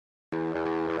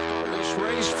this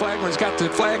race. Flagman's got the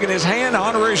flag in his hand.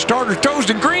 Honorary starter toes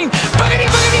to green. Boogity,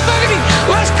 boogity, boogity.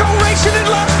 Let's go racing in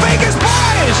Las Vegas,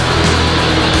 boys.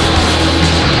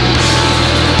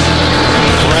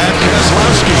 Brad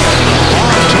Keselowski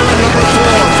on turn number 4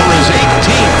 for his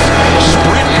 18th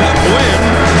Sprint Cup win.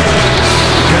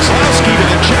 Keselowski to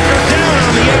the checker, down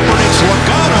on the apron. It's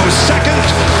Logano second,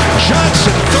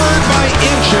 Johnson third by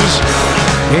inches.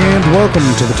 And welcome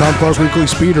to the Tom Clark Weekly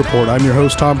Speed Report. I'm your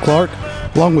host, Tom Clark,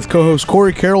 along with co-hosts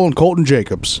Corey Carroll and Colton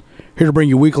Jacobs. Here to bring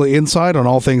you weekly insight on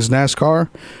all things NASCAR,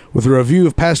 with a review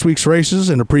of past week's races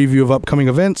and a preview of upcoming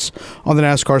events on the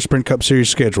NASCAR Sprint Cup Series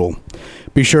schedule.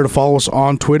 Be sure to follow us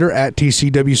on Twitter at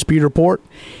TCW Speed Report.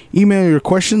 Email your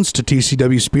questions to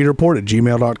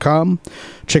tcwspeedreport@gmail.com.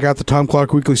 Check out the Tom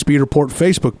Clark Weekly Speed Report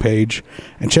Facebook page,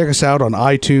 and check us out on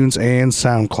iTunes and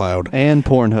SoundCloud. And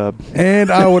Pornhub.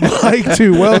 And I would like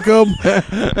to welcome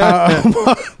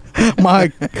my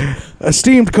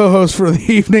esteemed co-host for the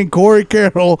evening, Corey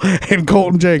Carroll and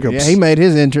Colton Jacobs. Yeah, he made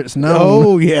his entrance known.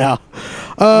 Oh, yeah.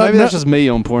 Maybe that's just me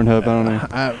on Pornhub. I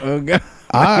don't know.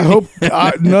 I hope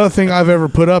nothing I've ever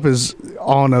put up is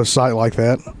on a site like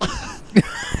that.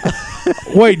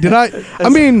 Wait, did I? I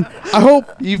mean, I hope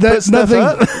that's nothing.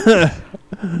 Up?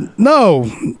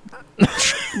 No,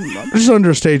 just under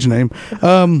a stage name.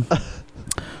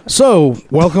 So,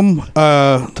 welcome,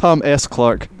 Tom S.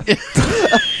 Clark.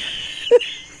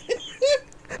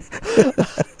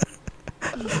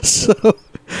 So,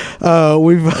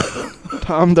 we've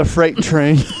Tom the Freight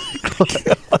Train.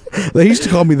 They used to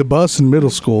call me the bus in middle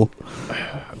school.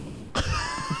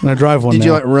 And I drive one. Did now.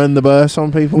 you like run the bus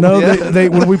on people? No, yeah. they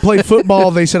when we played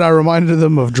football, they said I reminded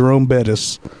them of Jerome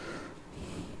Bettis.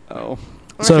 Oh,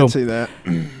 so, I can see that.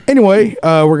 Anyway,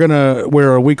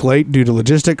 we're a week late due to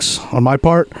logistics on my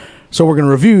part, so we're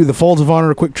gonna review the Folds of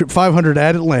Honor Quick Trip 500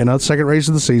 at Atlanta, second race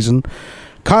of the season.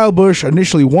 Kyle Busch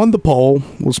initially won the pole,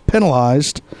 was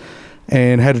penalized,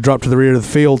 and had to drop to the rear of the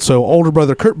field. So older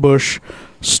brother Kurt Busch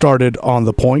started on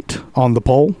the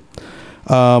pole.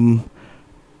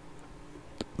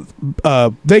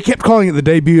 They kept calling it the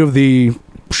debut of the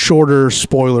shorter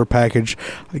spoiler package.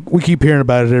 We keep hearing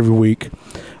about it every week.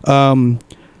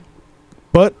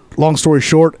 But long story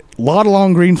short, a lot of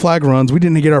long green flag runs. We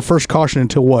didn't get our first caution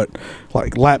until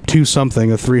like lap 2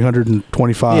 something of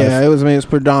 325. Yeah, it was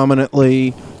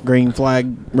predominantly green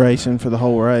flag racing for the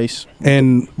whole race.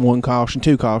 And 1 caution,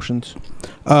 2 cautions.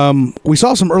 We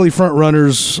saw some early front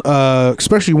runners,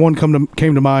 especially one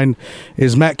came to mind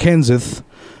is Matt Kenseth,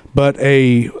 but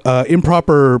a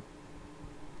improper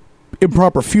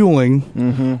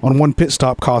fueling on one pit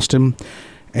stop cost him,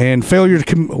 and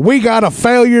we got a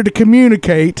failure to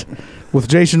communicate with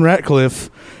Jason Ratcliffe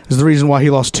is the reason why he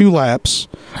lost 2 laps.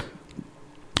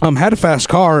 Had a fast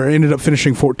car, ended up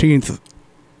finishing 14th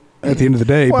at the end of the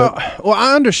day. Well,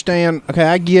 I understand. Okay,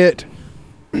 I get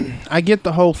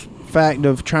the whole fact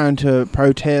of trying to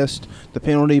protest the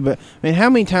penalty, but I mean, how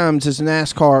many times does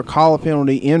NASCAR call a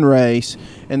penalty in race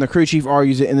and the crew chief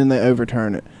argues it and then they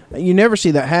overturn it? You never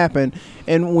see that happen.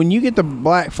 And when you get the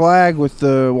black flag with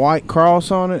the white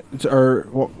cross on it, or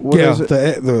what is it?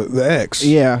 The X.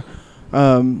 Yeah.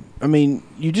 I mean,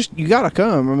 you got to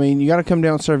come. I mean, you got to come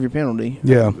down and serve your penalty.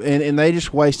 Yeah. And they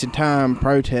just wasted time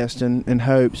protesting in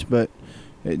hopes, but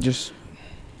it just.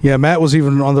 Yeah, Matt was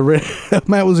even on the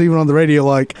radio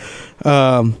like,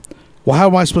 well, how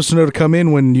am I supposed to know to come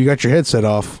in when you got your headset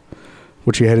off?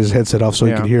 Which he had his headset off so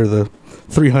he could hear the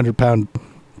 300-pound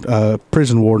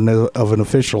prison warden of an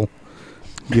official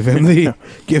give him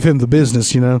the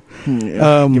business, you know.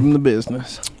 Yeah, give him the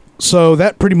business. So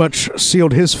that pretty much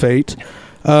sealed his fate.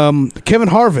 Kevin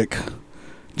Harvick,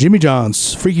 Jimmy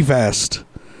John's Freaky Fast,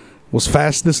 was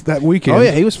fast that weekend. Oh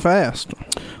yeah, he was fast.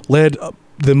 Led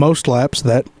the most laps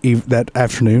that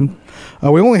afternoon.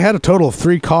 We only had a total of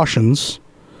 3 cautions.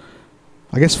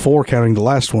 I guess 4 counting the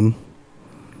last one.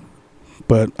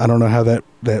 But I don't know how that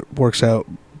works out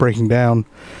breaking down.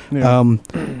 Yeah.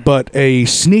 But a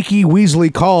sneaky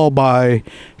Weasley call by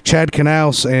Chad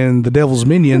Knaus and the Devil's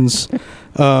Minions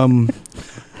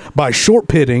by short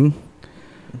pitting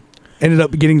ended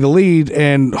up getting the lead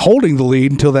and holding the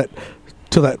lead until that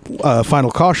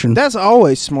final caution. That's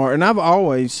always smart, and I've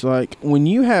always, like, when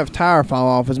you have tire fall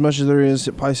off as much as there is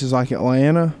at places like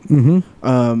Atlanta,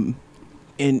 and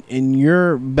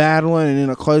you're battling and in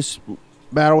a close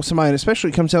battle with somebody, and especially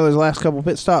it comes down to those last couple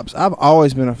pit stops, I've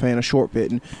always been a fan of short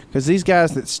pitting, because these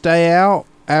guys that stay out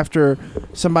after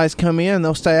somebody's come in,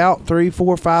 they'll stay out 3,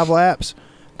 4, 5 laps.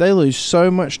 They lose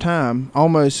so much time.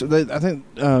 Almost, I think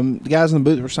the guys in the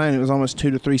booth were saying it was almost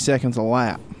 2 to 3 seconds a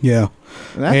lap. Yeah,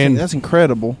 and that's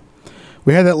incredible.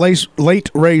 We had that late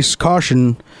race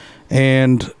caution,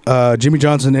 and Jimmy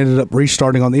Johnson ended up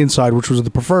restarting on the inside, which was the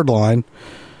preferred line,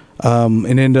 and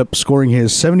ended up scoring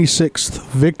his 76th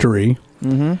victory.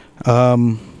 Mm-hmm.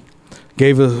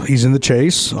 He's in the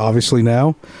chase, obviously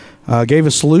now. Gave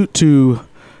a salute to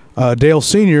Dale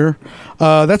Sr.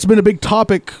 That's been a big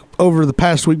topic over the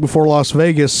past week before Las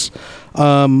Vegas,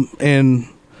 and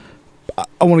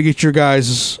I want to get your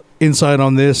guys' insight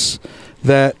on this.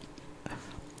 That,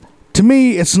 to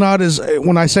me, it's not as,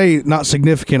 when I say not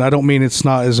significant, I don't mean it's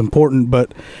not as important,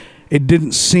 but it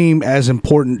didn't seem as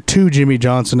important to Jimmy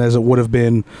Johnson as it would have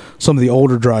been some of the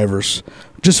older drivers,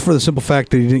 just for the simple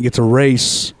fact that he didn't get to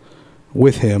race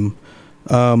with him.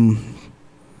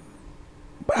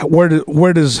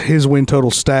 Where does his win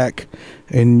total stack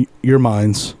in your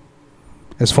minds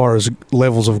as far as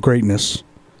levels of greatness?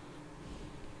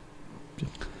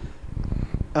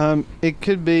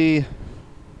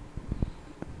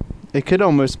 It could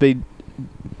almost be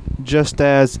just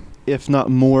as, if not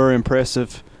more,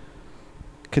 impressive,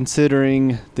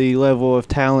 considering the level of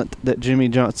talent that Jimmy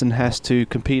Johnson has to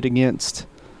compete against,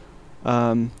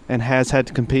 and has had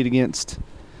to compete against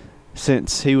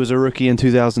since he was a rookie in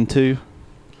 2002.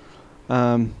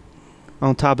 On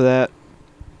top of that,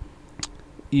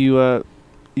 you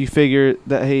figure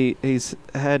that he's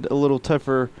had a little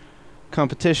tougher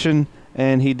competition,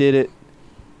 and he did it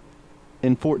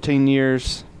in 14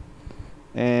 years,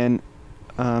 and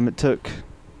it took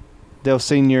Dale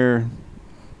Sr.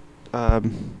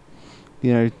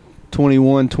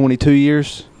 21, 22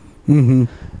 years. Mm-hmm.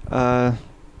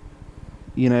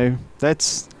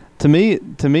 That's to me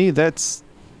that's,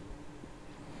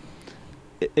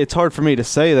 it's hard for me to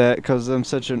say that because I'm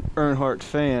such an Earnhardt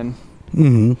fan.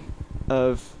 Mm-hmm.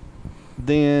 Of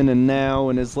then and now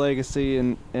and his legacy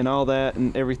and all that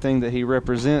and everything that he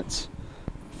represents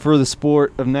for the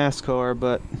sport of NASCAR.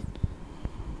 But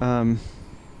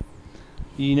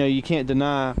you can't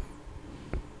deny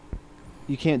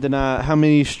how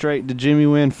many straight did Jimmy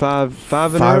win? Five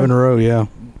in a row, yeah.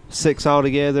 6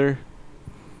 altogether.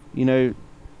 In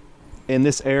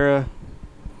this era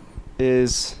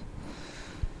is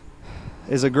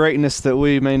a greatness that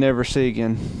we may never see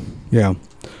again. Yeah.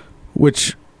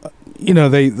 Which,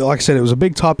 they, like I said, it was a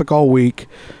big topic all week.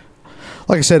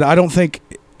 Like I said, I don't think,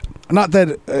 not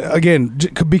that, again,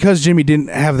 because Jimmy didn't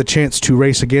have the chance to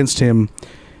race against him,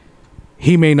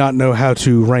 he may not know how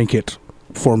to rank it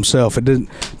for himself. It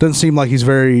doesn't seem like he's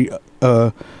very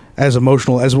as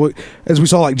emotional as we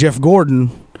saw, like Jeff Gordon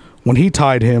when he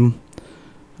tied him.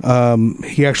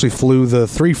 He actually flew the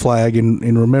 3 flag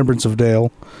in remembrance of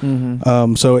Dale.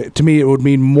 Mm-hmm. So to me, it would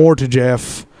mean more to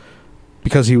Jeff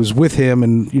because he was with him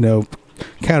and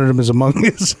counted him as among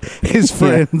his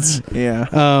friends. Yeah.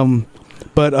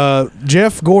 But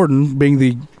Jeff Gordon, being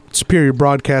the superior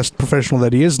broadcast professional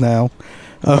that he is now,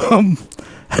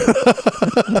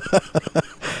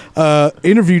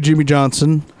 interviewed Jimmy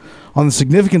Johnson on the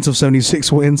significance of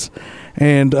 76 wins,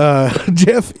 and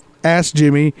Jeff asked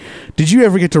Jimmy, "Did you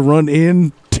ever get to run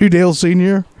into Dale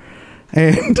Sr.?"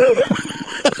 And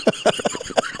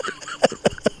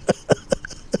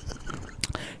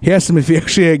he asked him if he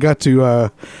actually got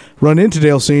to run into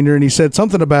Dale Sr., and he said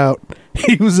something about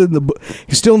he's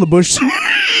still in the bush.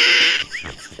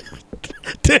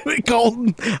 Damn it,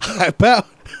 Colton!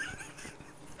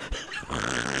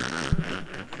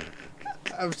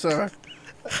 I'm sorry.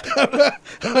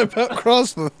 I about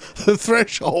crossed the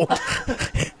threshold,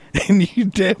 and you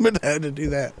damn it had to do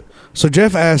that. So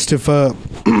Jeff asked if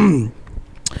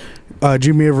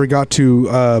Jimmy ever got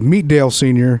to meet Dale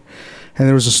Sr., and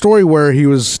there was a story where he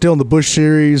was still in the Busch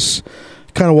Series,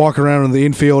 kind of walking around in the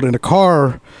infield, and a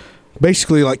car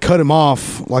basically cut him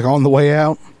off on the way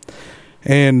out,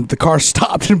 and the car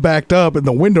stopped and backed up, and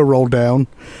the window rolled down,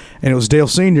 and it was Dale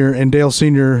Sr., and Dale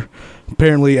Sr.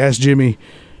 apparently asked Jimmy,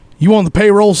 "You on the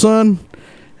payroll, son?"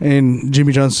 And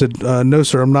Jimmy Johnson said, "No,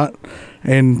 sir, I'm not."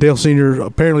 And Dale Sr.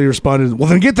 apparently responded, "Well,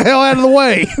 then get the hell out of the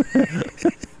way."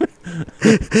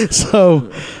 So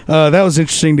that was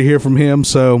interesting to hear from him.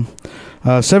 So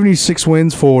 76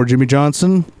 wins for Jimmy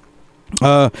Johnson.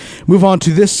 Move on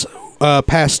to this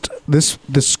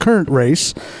this current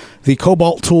race, the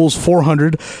Cobalt Tools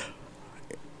 400,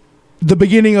 the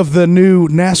beginning of the new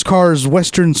NASCAR's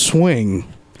Western Swing.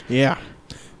 Yeah.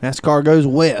 NASCAR goes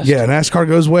west. Yeah, NASCAR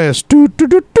goes west.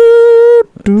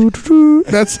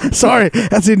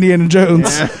 That's Indiana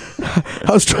Jones. Yeah.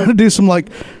 I was trying to do some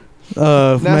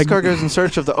NASCAR goes in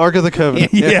search of the Ark of the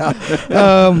Covenant. Yeah.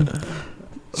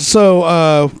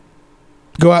 So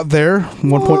go out there.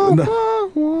 1 point.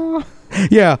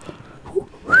 Yeah.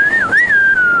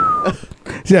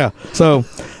 Yeah. So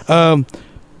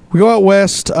we go out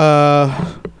west.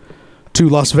 to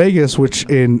Las Vegas, which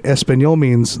in Espanol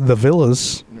means the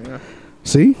villas. Yeah.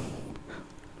 See?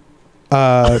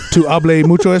 ¿Tú hablas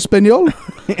mucho español?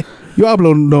 Yo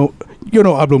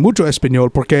no hablo mucho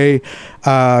español porque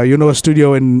yo no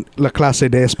estudio en la clase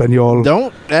de español.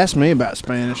 Don't ask me about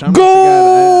Spanish. I'm Goal!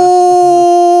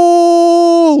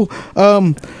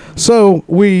 So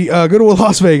we go to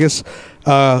Las Vegas.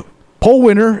 Pole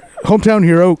winner, hometown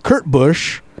hero, Kurt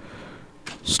Busch,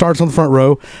 starts on the front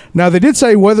row. Now, they did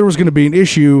say weather was going to be an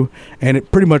issue, and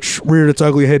it pretty much reared its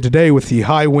ugly head today with the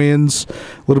high winds, a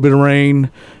little bit of rain,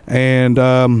 and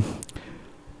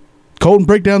Colton,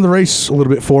 break down the race a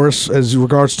little bit for us as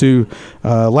regards to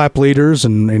lap leaders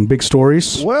and big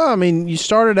stories. Well, I mean, you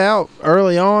started out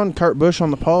early on, Kurt Busch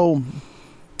on the pole.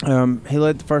 He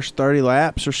led the first 30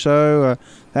 laps or so.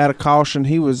 Had a caution.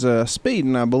 He was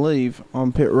speeding, I believe,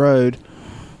 on pit road.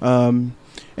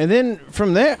 And then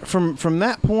from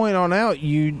that point on out,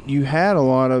 you had a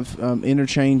lot of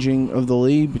interchanging of the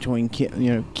lead between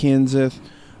Kenseth,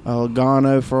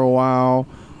 Logano for a while.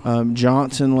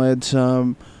 Johnson led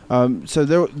some. So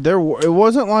it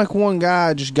wasn't like one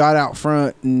guy just got out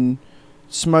front and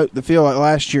smoked the field like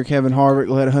last year. Kevin Harvick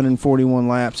led 141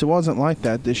 laps. It wasn't like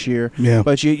that this year. Yeah.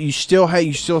 But you still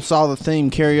saw the theme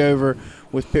carry over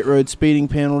with pit road speeding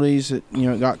penalties. It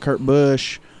got Kurt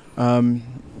Busch, and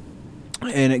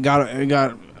it got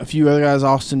a few other guys,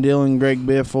 Austin Dillon, Greg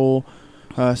Biffle,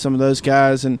 some of those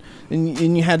guys, and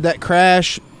you had that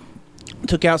crash,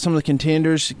 took out some of the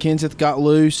contenders. Kenseth got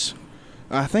loose.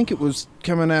 I think it was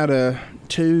coming out of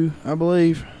 2, I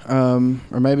believe, or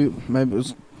maybe it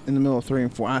was in the middle of 3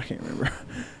 and 4. I can't remember.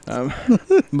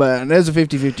 But there's a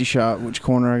 50-50 shot which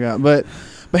corner I got. But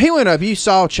he went up. You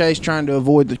saw Chase trying to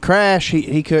avoid the crash.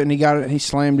 He couldn't. He got it. He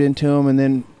slammed into him,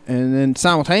 and then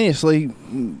simultaneously,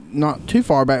 not too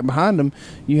far back behind him,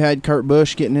 you had Kurt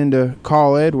Busch getting into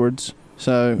Carl Edwards.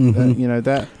 So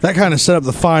that kind of set up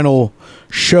the final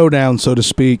showdown, so to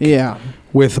speak. Yeah.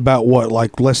 With about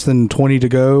less than 20 to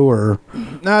go, or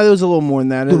no, there was a little more than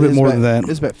that. A little bit more than that.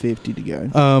 It's about 50 to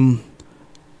go.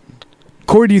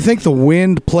 Corey, do you think the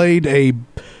wind played a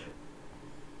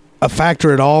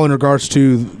factor at all in regards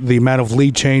to the amount of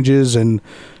lead changes and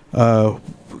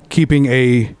keeping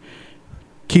a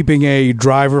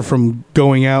driver from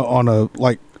going out on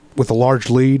with a large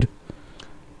lead?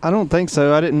 I don't think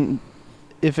so.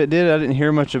 If it did, I didn't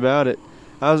hear much about it.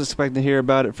 I was expecting to hear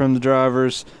about it from the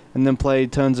drivers, and then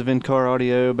played tons of in-car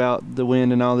audio about the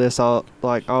wind and all this all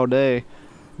day.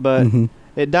 But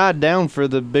it died down for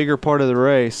the bigger part of the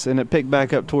race, and it picked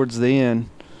back up towards the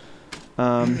end.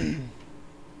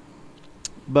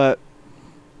 But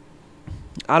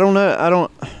I don't know.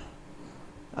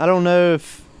 I don't know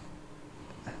if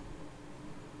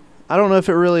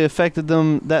it really affected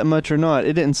them that much or not.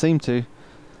 It didn't seem to.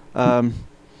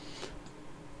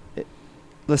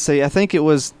 Let's see. I think it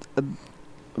was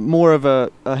more of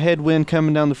a headwind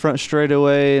coming down the front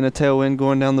straightaway and a tailwind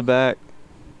going down the back.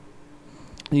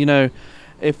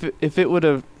 If it would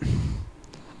have,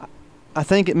 I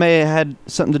think it may have had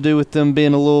something to do with them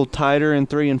being a little tighter in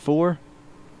 3 and 4,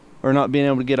 or not being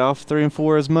able to get off 3 and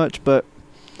 4 as much. But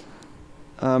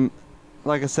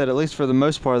like I said, at least for the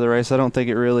most part of the race, I don't think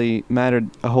it really mattered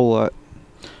a whole lot.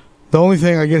 The only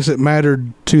thing I guess it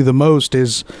mattered to the most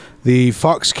is the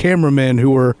Fox cameramen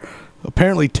who were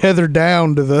apparently tethered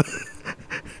down to the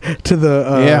to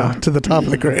the top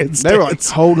of the grandstand. They were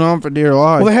holding on for dear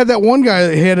life. Well, they had that one guy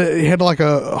that had like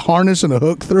a harness and a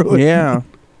hook through it. Yeah.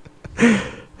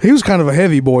 He was kind of a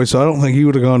heavy boy, so I don't think he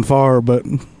would have gone far, but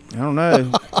I don't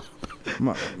know.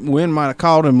 Wind might have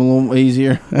caught him a little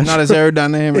easier. Not as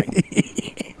aerodynamic.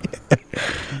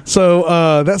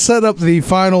 So that set up the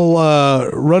final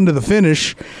run to the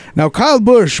finish. Now, Kyle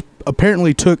Busch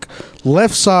apparently took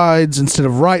left sides instead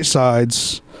of right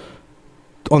sides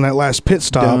on that last pit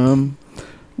stop.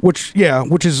 Which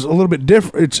is a little bit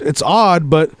different. It's odd,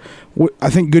 but I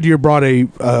think Goodyear brought a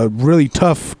really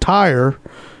tough tire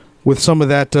with some of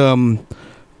that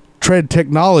tread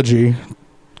technology,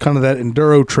 kind of that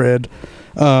enduro tread.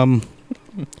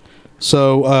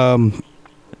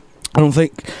 I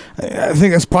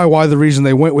think that's probably why the reason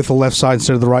they went with the left side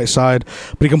instead of the right side.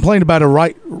 But he complained about a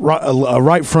right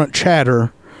front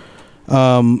chatter,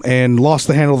 and lost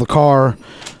the handle of the car.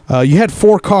 You had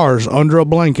 4 cars under a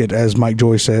blanket, as Mike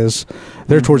Joy says,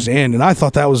 there towards the end, and I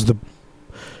thought that was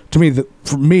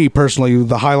for me personally,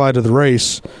 the highlight of the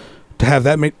race, to have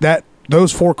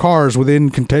those 4 cars within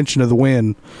contention of the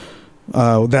win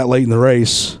that late in the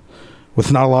race,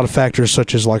 with not a lot of factors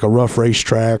such as like a rough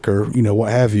racetrack or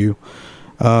what have you.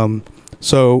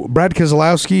 So Brad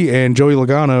Keselowski and Joey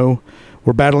Logano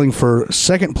were battling for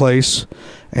second place,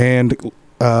 and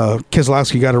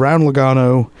Keselowski got around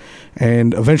Logano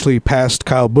and eventually passed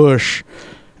Kyle Busch.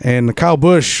 And Kyle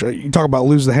Busch, you talk about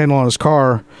losing the handle on his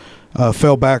car,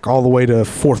 fell back all the way to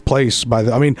fourth place. I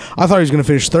thought he was going to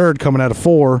finish third coming out of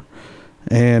 4,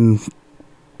 and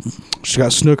she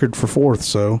got snookered for fourth.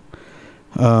 So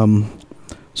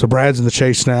Brad's in the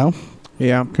chase now.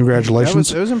 Yeah.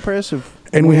 Congratulations. It was impressive.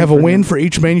 And we have a win for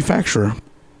each manufacturer.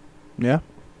 Yeah.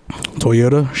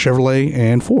 Toyota, Chevrolet,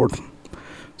 and Ford.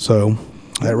 So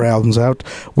that rounds out.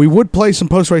 We would play some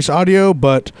post-race audio,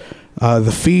 but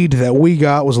the feed that we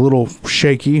got was a little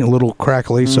shaky, a little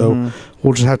crackly, so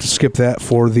we'll just have to skip that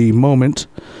for the moment.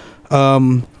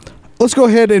 Let's go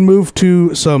ahead and move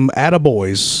to some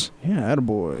attaboys. Yeah,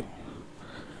 attaboy.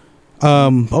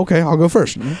 Okay, I'll go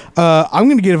first. I'm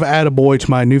going to give attaboy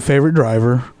to my new favorite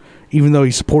driver, even though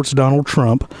he supports Donald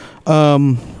Trump.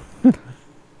 And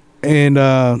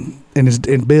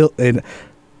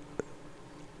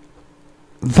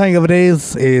the thing of it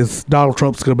is Donald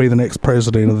Trump's going to be the next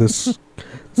president of this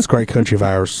great country of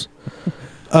ours.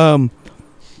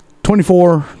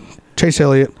 24, Chase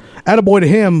Elliott. Attaboy to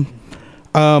him,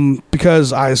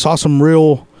 because I saw some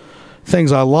real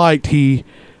things I liked. He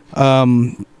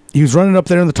was running up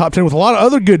there in the top 10 with a lot of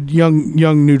other good young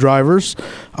new drivers.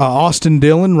 Austin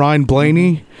Dillon, Ryan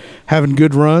Blaney, having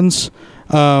good runs.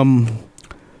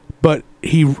 But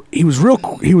he was real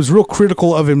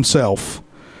critical of himself.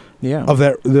 Yeah. Of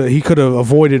that, he could have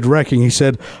avoided wrecking. He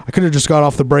said, I could have just got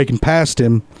off the brake and passed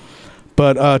him.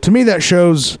 But to me, that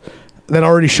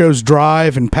already shows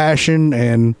drive and passion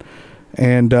and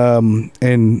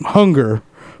hunger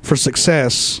for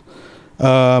success.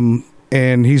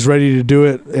 And he's ready to do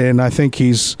it. And I think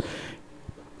he's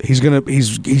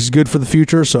good for the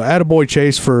future. So attaboy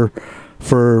Chase for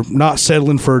not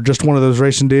settling for just one of those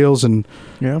racing deals and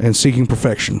seeking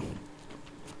perfection.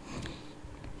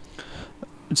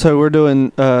 So we're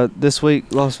doing this week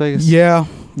Las Vegas? Yeah.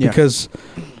 Because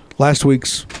last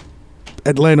week's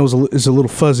Atlanta is a little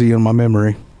fuzzy in my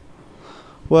memory.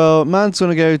 Well, mine's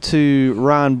going to go to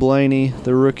Ryan Blaney,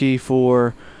 the rookie,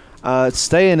 for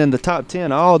staying in the top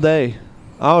 10 all day.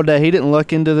 All day. He didn't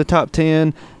luck into the top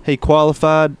 10. He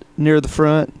qualified near the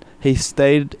front. He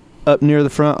stayed up near the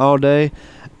front all day.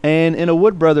 And in a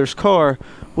Wood Brothers car,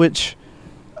 which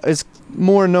is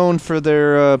more known for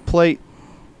their plate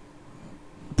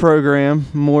program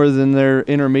more than their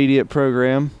intermediate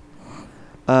program.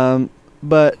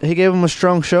 But he gave them a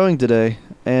strong showing today.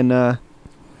 And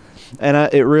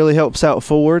it really helps out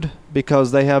Ford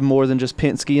because they have more than just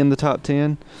Penske in the top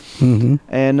 10. Mm-hmm.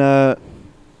 And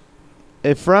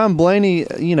if Ryan Blaney,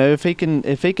 if he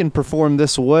can perform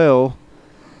this well,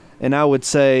 and I would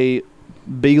say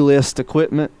B-list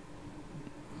equipment,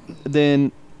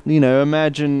 then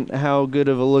imagine how good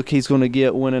of a look he's going to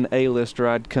get when an A-list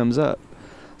ride comes up.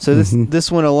 So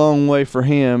this went a long way for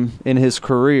him in his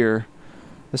career,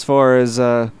 as far as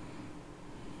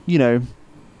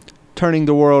turning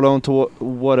the world on to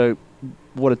what a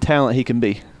talent he can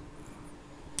be.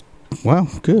 Wow,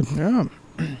 good. Yeah,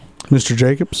 Mr.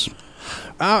 Jacobs.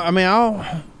 I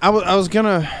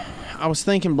was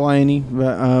thinking Blaney,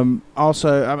 but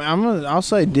also I'll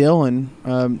say Dillon,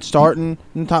 starting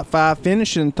in the top 5,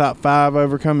 finishing in the top 5,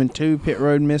 overcoming 2 pit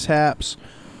road mishaps.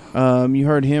 You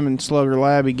heard him and Slugger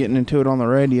Labby getting into it on the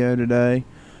radio today.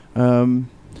 So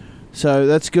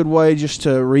that's a good way just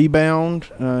to rebound,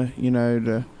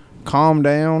 to calm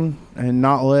down and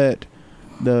not let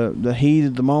the heat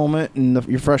of the moment and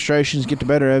your frustrations get the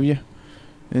better of you,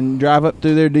 and drive up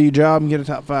through there, do your job, and get a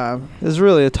top 5. It's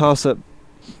really a toss-up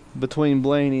between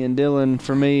Blaney and Dillon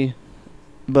for me,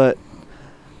 but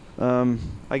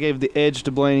I gave the edge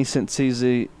to Blaney since he's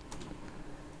a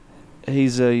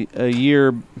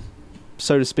year,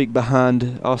 so to speak,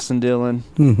 behind Austin Dillon.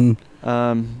 Mm-hmm.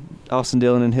 Austin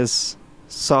Dillon in his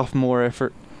sophomore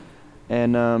effort,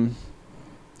 and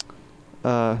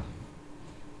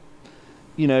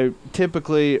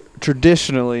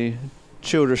traditionally,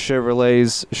 Childress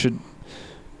Chevrolets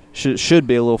should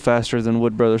be a little faster than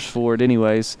Wood Brothers Ford,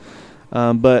 anyways.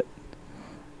 But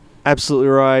absolutely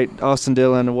right, Austin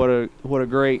Dillon. What a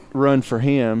great run for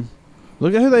him.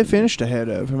 Look at who they finished ahead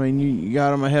of. I mean, you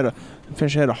got them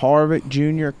finished ahead of Harvick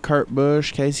Jr., Kurt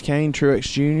Busch, Casey Kane,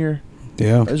 Truex Jr.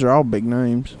 Yeah, those are all big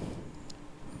names.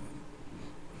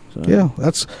 So. Yeah,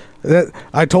 that's that.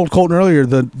 I told Colton earlier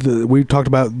that we talked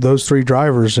about those 3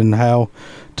 drivers and how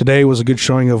today was a good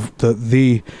showing of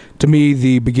the to me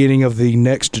the beginning of the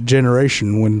next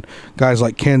generation, when guys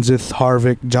like Kenseth,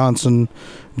 Harvick, Johnson,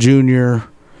 Jr.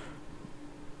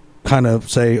 kind of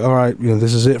say, all right,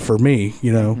 this is it for me,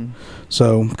 Mm-hmm.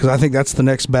 So because I think that's the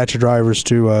next batch of drivers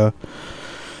to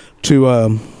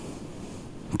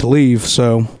to leave.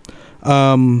 So,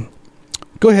 go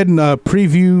ahead and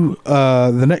preview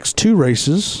the next 2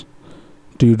 races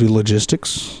due to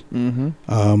logistics.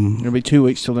 Mm-hmm. It'll be 2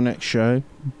 weeks till the next show.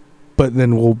 But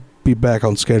then we'll be back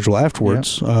on schedule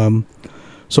afterwards. Yep.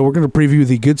 So we're going to preview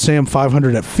the Good Sam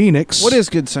 500 at Phoenix. What is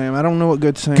Good Sam? I don't know what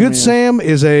Good Sam is. Good Sam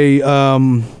is a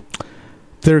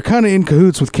they're kind of in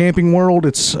cahoots with Camping World.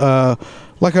 It's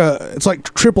like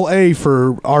AAA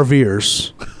for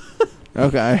RVers.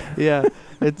 Okay. Yeah.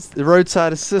 It's the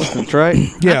roadside assistance, right?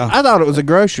 Yeah. I thought it was a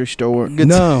grocery store.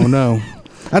 No.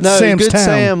 That's no, Sam's Good Town.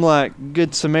 Sam, like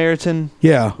Good Samaritan.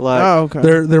 Yeah. Like, Oh, okay.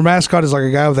 Their mascot is like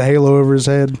a guy with a halo over his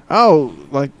head. Oh,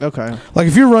 like, okay. Like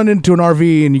if you run into an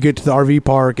RV and you get to the RV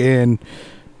park and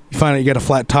you find out you got a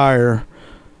flat tire,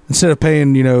 instead of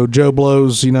paying, Joe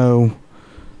Blow's,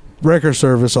 wrecker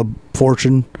service a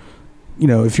fortune,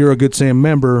 if you're a Good Sam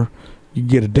member, you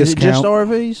get a discount. Is it just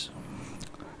RVs?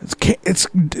 It's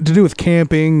to do with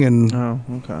camping and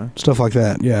Okay. stuff like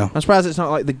that. Yeah. I'm surprised it's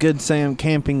not like the Good Sam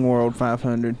Camping World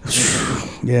 500.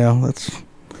 Yeah,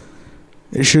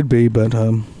 it should be, but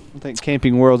I think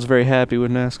Camping World's very happy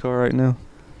with NASCAR right now.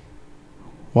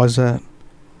 Why is that?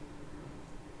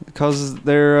 Because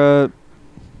their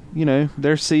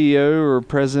CEO or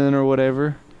president or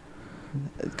whatever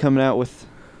coming out with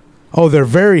Oh, they're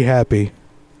very happy.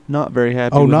 not very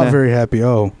happy. Oh, with not very happy.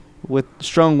 Oh. With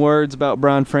strong words about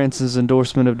Brian France's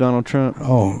endorsement of Donald Trump.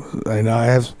 Oh, and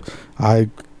I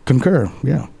concur.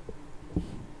 Yeah.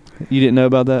 You didn't know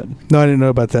about that? No, I didn't know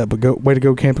about that, but way to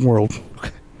go, Camping World.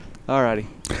 Alrighty.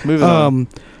 Moving on.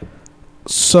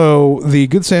 So the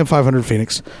Good Sam 500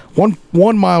 Phoenix,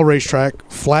 1 mile racetrack,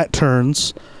 flat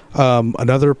turns,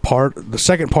 the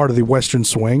second part of the Western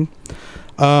Swing.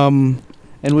 And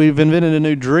we've invented a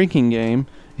new drinking game.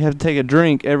 You have to take a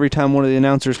drink every time one of the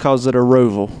announcers calls it a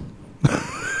roval.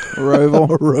 Roval.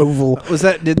 Roval. Is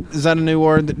that a new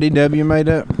word that DW made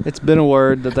up? It's been a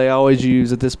word that they always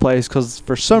use at this place because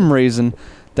for some reason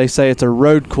they say it's a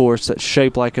road course that's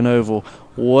shaped like an oval.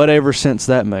 Whatever sense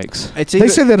that makes. They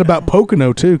say that about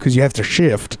Pocono too, because you have to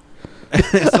shift.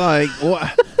 It's like,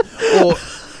 what? Well,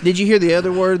 did you hear the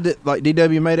other word that like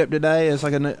DW made up today? It's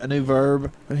like a new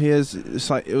verb. It was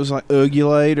like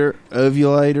ovulate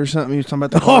or something. He was talking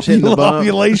about the horse hitting the bump.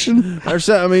 Ovulation or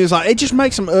something. He was like, it just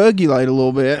makes them ovulate a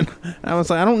little bit. I was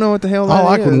like, I don't know what the hell that is. I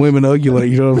like when women ovulate.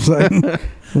 You know what I'm saying?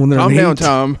 When they're Calm neat. down,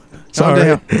 Tom. Sorry.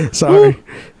 Calm down. Sorry.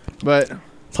 But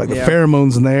it's like the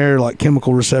pheromones in the air, like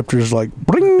chemical receptors, like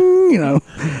bring.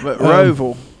 But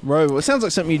roval. It sounds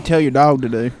like something you'd tell your dog to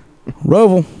do.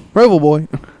 Roval boy.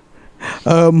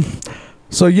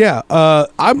 So yeah,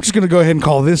 I'm just gonna go ahead and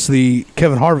call this the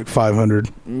Kevin Harvick 500.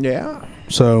 Yeah.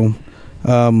 So,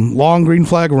 long green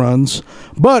flag runs,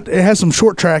 but it has some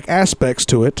short track aspects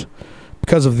to it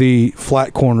because of the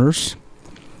flat corners.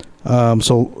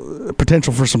 So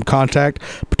potential for some contact,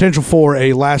 potential for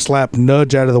a last lap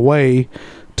nudge out of the way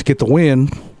to get the win.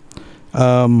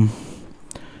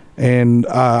 And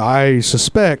I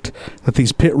suspect that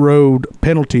these pit road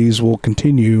penalties will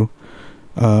continue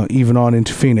even on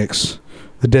into Phoenix,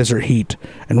 the desert heat.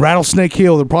 And Rattlesnake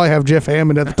Hill, they'll probably have Jeff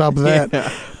Hammond at the top of that.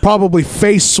 Yeah. Probably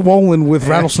face swollen with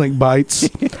rattlesnake bites.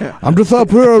 Yeah. I'm just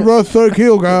up here at Rattlesnake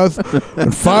Hill, guys.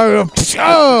 And fire up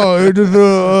into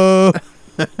the...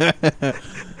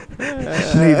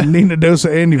 need a dose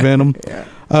of anti-venom. Yeah.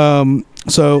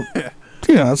 So...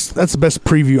 Yeah, that's the best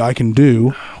preview I can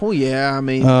do. Oh yeah, I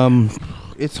mean,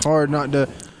 it's hard to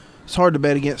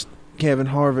bet against Kevin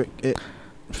Harvick at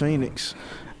Phoenix.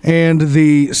 And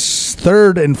the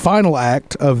third and final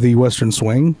act of the Western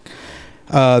Swing,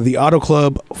 the Auto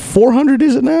Club 400.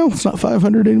 Is it now? It's not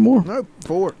 500 anymore. Nope,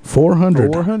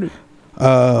 400. 400.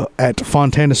 At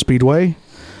Fontana Speedway.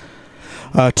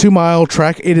 2 mile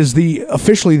track. It is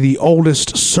officially the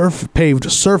oldest paved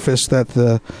surface that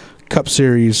the Cup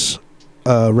Series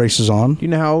races on. Do you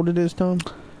know how old it is, Tom?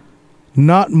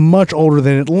 Not much older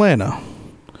than Atlanta,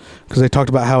 because they talked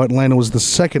about how Atlanta was the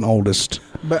second oldest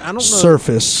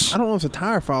surface. I don't know if the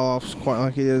tire fall off is quite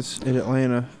like it is in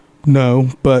Atlanta. No,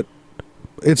 but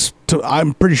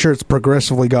I'm pretty sure it's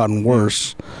progressively gotten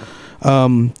worse.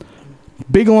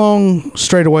 Big long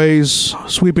straightaways,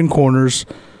 sweeping corners.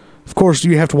 Of course,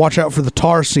 you have to watch out for the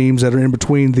tar seams that are in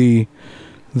between the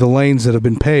lanes that have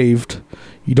been paved.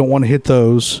 You don't want to hit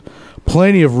those.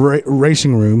 Plenty of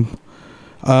racing room.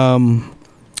 And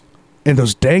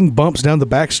those dang bumps down the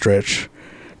backstretch.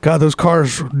 God, those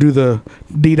cars do the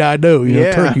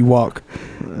dee-di-do, turkey walk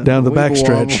down the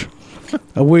backstretch.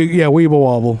 Weeble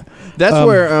wobble. That's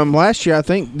where last year I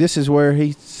think this is where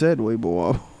he said weeble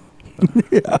wobble.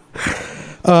 Yeah.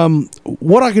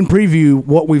 What I can preview,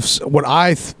 what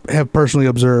I have personally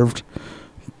observed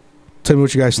tell me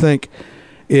what you guys think,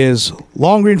 is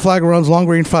long green flag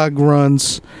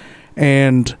runs,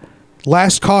 and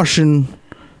last caution,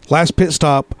 last pit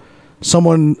stop,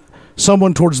 someone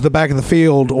towards the back of the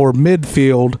field or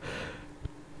midfield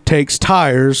takes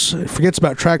tires, forgets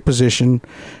about track position,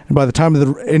 and by the time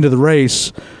of the end of the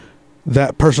race,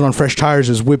 that person on fresh tires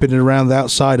is whipping it around the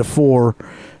outside of 4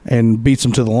 and beats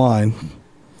them to the line.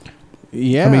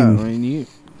 Yeah, I mean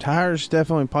tires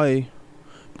definitely play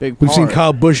a big part. We've seen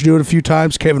Kyle Busch do it a few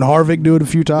times, Kevin Harvick do it a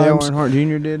few times. Dale Earnhardt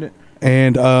Jr. did it.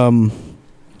 And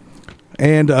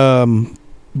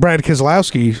Brad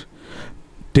Keselowski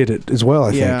did it as well,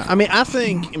 I think. Yeah, I mean, I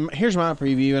think here's my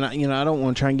preview, and I don't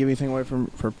want to try and give anything away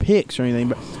for picks or anything,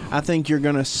 but I think you're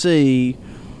going to see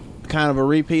kind of a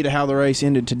repeat of how the race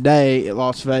ended today at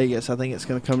Las Vegas. I think it's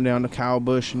going to come down to Kyle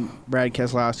Busch and Brad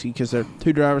Keselowski because they're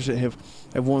two drivers that have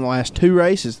won the last 2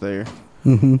 races there.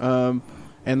 Mm-hmm.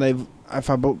 And they've, if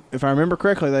I remember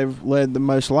correctly, they've led the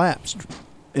most laps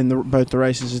in both the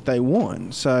races that they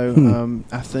won. So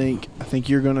I think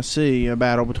you're going to see a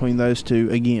battle between those two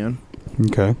again.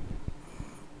 Okay.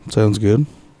 Sounds good.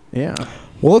 Yeah.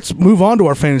 Well, let's move on to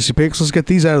our fantasy picks. Let's get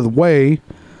these out of the way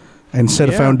and set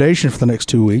a foundation for the next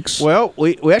 2 weeks. Well,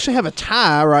 we actually have a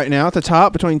tie right now at the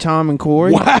top between Tom and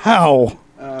Corey. Wow.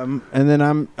 And then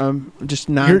I'm just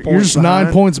 9 points You're just behind.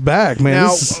 9 points back, man.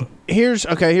 Now, here's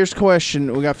the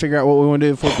question. We got to figure out what we want to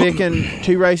do. If we're picking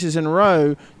 2 races in a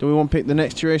row, do we want to pick the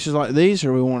next 2 races like these,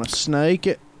 or we want to snake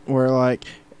it where, like,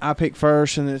 I pick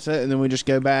first and then we just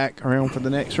go back around for the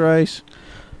next race?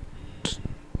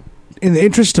 In the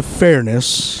interest of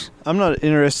fairness, I'm not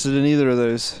interested in either of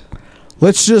those.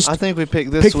 let's just I think we pick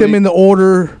this pick them in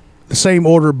the same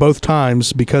order both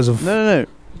times because of... No.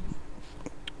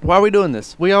 Why are we doing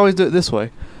this? We always do it this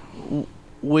way.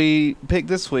 We pick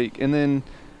this week, and then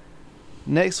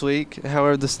next week,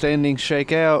 however the standings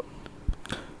shake out,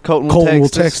 Colton will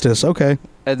text us. Okay.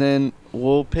 And then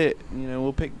we'll pick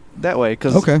that way.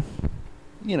 Cause, okay.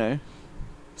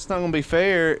 It's not going to be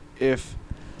fair if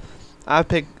I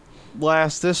pick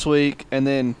last this week, and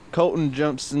then Colton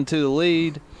jumps into the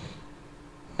lead,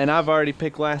 and I've already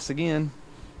picked last again.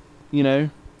 Yeah.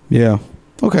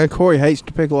 Okay. Corey hates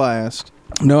to pick last.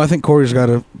 No, I think Corey's got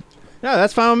to... No,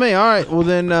 that's fine with me. All right. Well,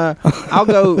 then I'll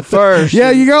go first. Yeah,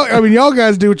 you go. I mean, y'all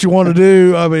guys do what you want to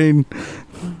do. I mean...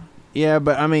 Yeah,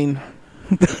 but I mean...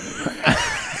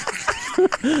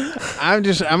 I'm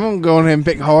going to go ahead and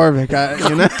pick Harvick.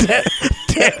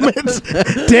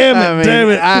 Damn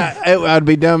it. I'd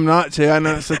be dumb not to. I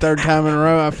know it's the 3rd time in a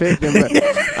row I picked him, but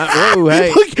whoa,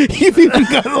 hey. Look, you've even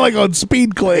got it like on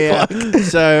speed click. Yeah.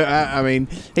 So, I mean,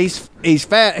 he's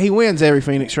fat. He wins every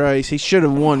Phoenix race. He should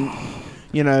have won,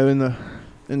 in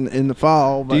the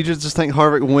fall. But do you just think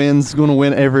Harvick going to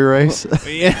win every race?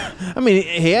 Yeah. I mean,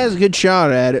 he has a good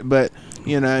shot at it, but,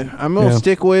 I'm going to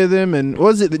stick with him. And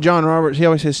what is it that John Roberts, he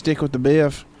always says stick with the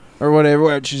Biff or whatever,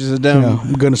 which is a dumb. Yeah,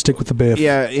 I'm going to stick with the Biff.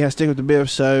 Yeah, stick with the Biff.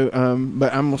 So,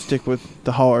 but I'm going to stick with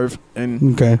the Harv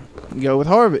and go with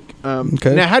Harvick.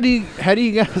 Okay. Now, how do you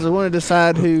guys want to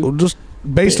decide who? Well, just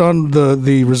based on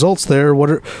the results there,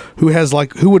 who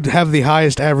would have the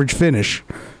highest average finish?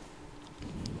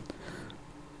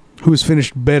 Who's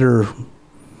finished better?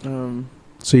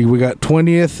 See, we got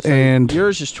 20th, and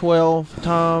yours is 12,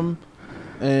 Tom,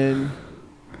 and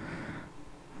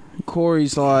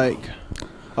Corey's like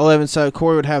 11. So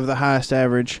Corey would have the highest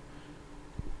average.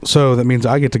 So that means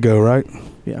I get to go, right?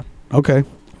 Yeah. Okay.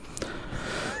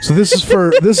 So this is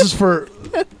for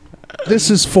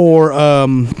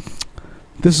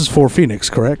Phoenix,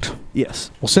 correct?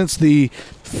 Yes. Well, since the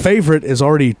favorite is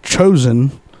already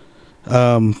chosen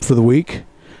for the week,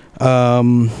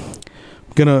 I'm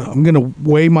gonna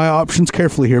weigh my options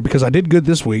carefully here because I did good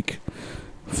this week,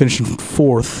 finishing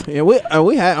 4th. Yeah, we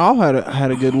all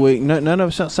had a good week. None of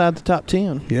us outside the top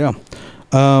 10. Yeah.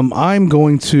 I'm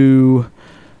going to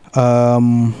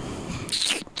trying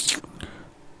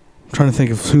to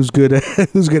think of who's good at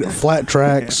flat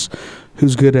tracks,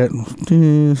 who's good at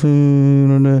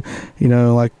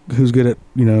like who's good at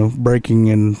braking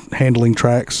and handling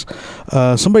tracks.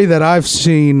 Somebody that I've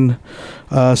seen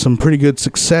some pretty good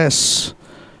success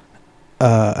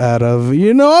out of.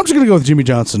 I'm just gonna go with Jimmy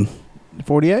Johnson.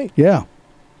 48. Yeah.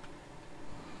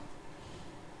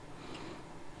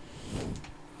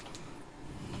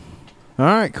 All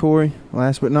right, Corey.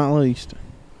 Last but not least.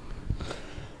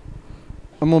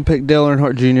 I'm going to pick Dale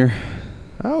Earnhardt Jr.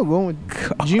 Oh, going with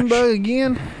Junebug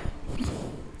again?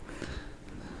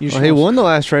 Well, he won the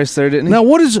last race there, didn't he? Now,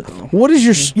 what is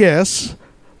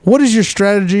your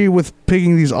strategy with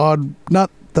picking these odd? Not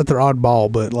that they're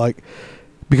oddball, but like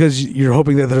because you're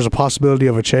hoping that there's a possibility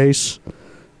of a chase.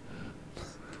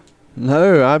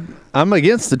 No, I'm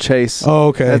against the chase. Oh,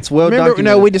 okay. That's well Remember,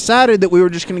 documented. no, we decided that we were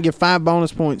just going to give 5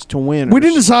 bonus points to winners. We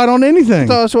didn't decide on I anything.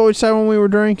 thought that's what we said when we were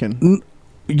drinking.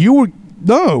 You were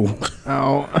no,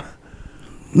 Oh,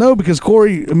 no, because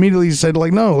Corey immediately said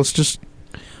like, no, let's just.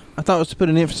 I thought it was to put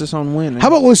an emphasis on winning. How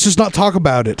about let's just not talk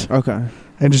about it Okay.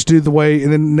 and just do the way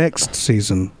in the next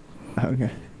season.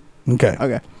 Okay. Okay.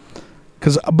 Okay.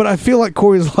 But I feel like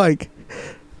Corey's like.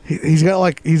 He's got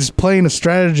like he's playing a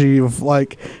strategy of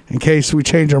like in case we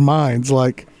change our minds,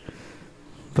 like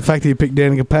the fact that he picked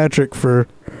Danica Patrick for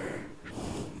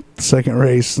the second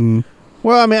race. And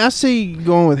Well, I mean, I see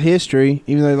going with history,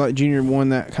 even though like Junior won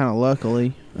that kind of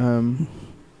luckily.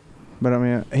 But I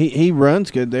mean, he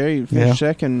runs good there. He finished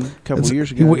second a couple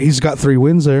years ago. he's got 3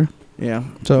 wins there. Yeah.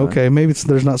 So okay, maybe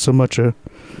there's not so much a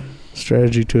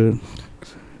strategy to it.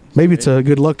 Maybe it's a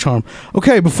good luck charm.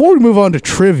 Okay, before we move on to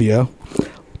trivia,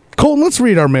 Colton, let's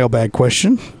read our mailbag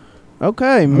question.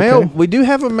 Okay, we do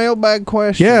have a mailbag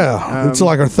question. Yeah, it's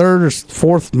like our 3rd or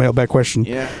 4th mailbag question.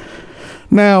 Yeah.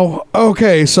 Now,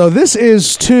 okay, so this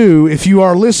is to, if you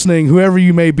are listening, whoever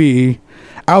you may be,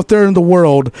 out there in the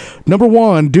world, number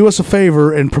 1, do us a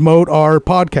favor and promote our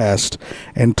podcast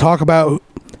and talk about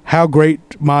how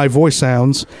great my voice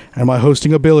sounds and my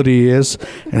hosting ability is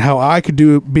and how I could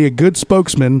be a good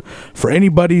spokesman for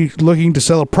anybody looking to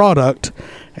sell a product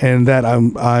and that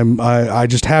I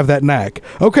just have that knack.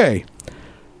 Okay.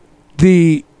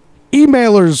 The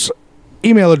emailer's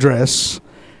email address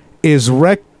is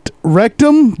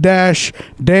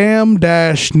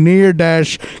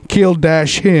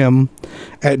rectum-dam-near-killed-him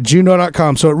at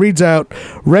gmail.com. So it reads out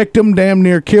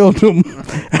rectum-damn-near-killed-him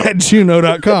at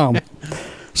gmail.com.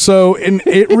 So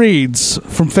it reads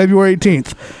from February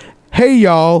 18th. Hey,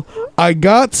 y'all, I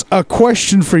got a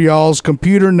question for y'all's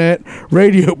computer net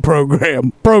radio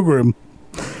program.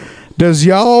 Does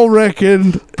y'all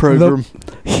reckon... Program.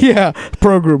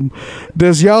 Program.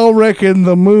 Does y'all reckon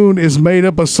the moon is made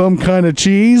up of some kind of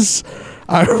cheese?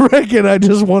 I reckon I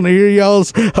just want to hear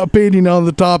y'all's opinion on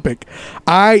the topic.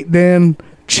 Then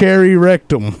cherry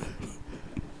rectum.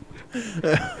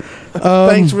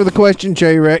 Thanks for the question,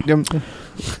 Cherry Rectum.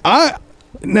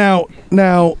 Now,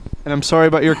 And I'm sorry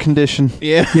about your condition.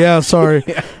 yeah, sorry.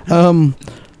 If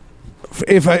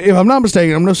I'm not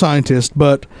mistaken, I'm no scientist,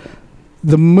 but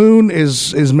the moon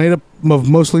is made up of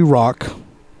mostly rock,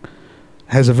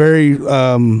 has a very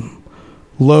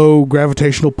low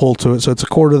gravitational pull to it, so it's a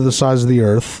quarter the size of the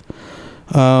Earth.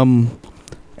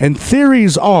 And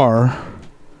theories are,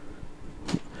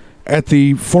 at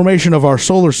the formation of our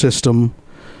solar system,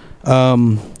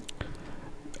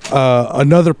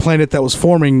 another planet that was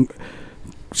forming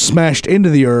smashed into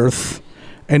the Earth,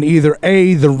 and either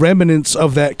the remnants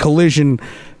of that collision,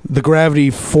 the gravity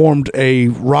formed a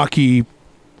rocky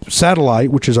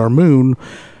satellite, which is our moon,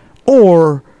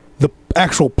 or the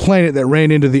actual planet that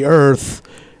ran into the Earth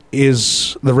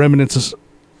is the remnants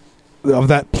of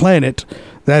that planet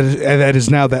that is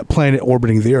now that planet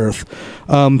orbiting the Earth.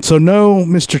 So no,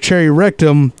 Mr. Cherry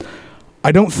Rectum,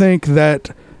 I don't think that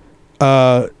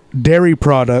dairy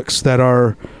products that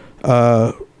are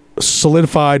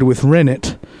solidified with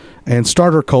rennet and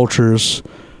starter cultures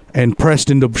and pressed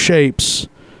into shapes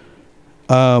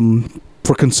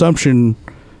for consumption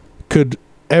could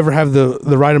ever have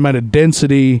the right amount of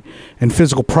density and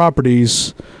physical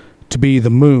properties to be the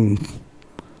moon.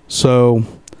 So,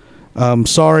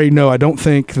 sorry, no, I don't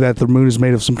think that the moon is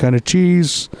made of some kind of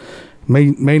cheese,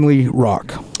 mainly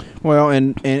rock. Well,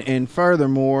 and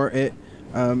furthermore,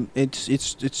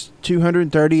 it's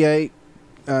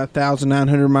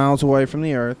 238,900 miles away from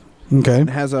the Earth. Okay. It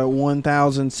has a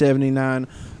 1,079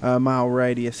 mile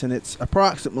radius, and it's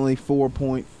approximately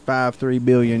 4.53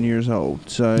 billion years old.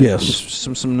 So yes,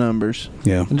 just some numbers.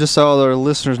 Yeah. And just so all our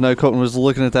listeners know, Colton was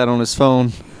looking at that on his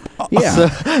phone. Yeah.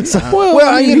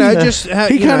 Well, he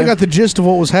kind of got the gist of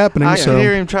what was happening. I so.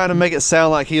 hear him trying to make it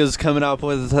sound like he was coming up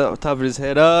with the top of his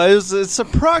head. It's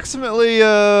approximately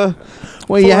well,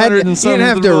 you didn't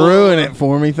have to ruin it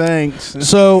for me. Thanks.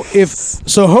 So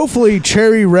hopefully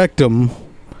Cherry Rectum.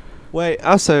 Wait,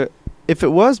 also, if it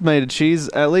was made of cheese,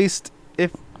 at least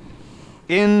if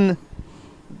in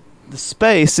the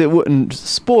space it wouldn't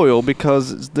spoil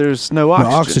because there's no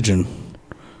oxygen.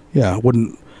 Yeah, it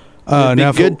wouldn't. It'd be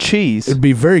now good cheese. It'd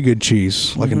be very good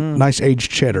cheese, like a nice aged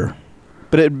cheddar.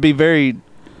 But it'd be very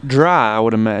dry, I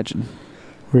would imagine.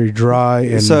 Very dry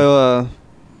and so.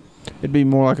 It'd be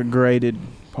more like a grated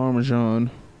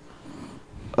Parmesan.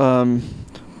 Or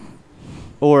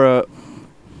a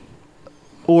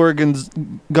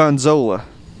gorgonzola.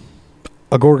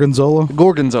 A gorgonzola?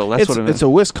 Gorgonzola, that's what it is. It's a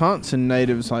Wisconsin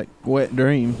native's like wet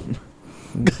dream.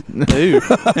 Ooh.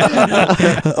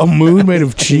 A moon made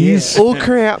of cheese. Oh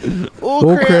crap!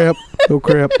 Oh crap! Oh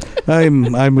crap!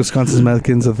 I'm Wisconsin's Matt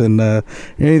Kenseth, and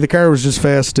the car was just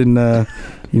fast, and the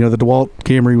DeWalt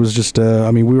Camry was just.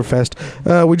 We were fast.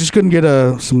 We just couldn't get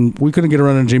we couldn't get a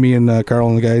run on Jimmy and Carl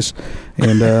and the guys,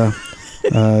 and it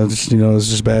was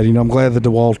just bad. I'm glad the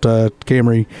DeWalt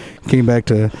Camry came back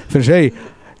to finish. Hey.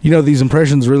 These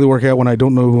impressions really work out when I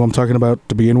don't know who I'm talking about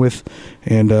to begin with,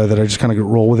 and that I just kind of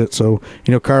roll with it. So,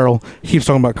 Carl, he keeps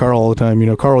talking about Carl all the time.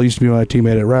 Carl used to be my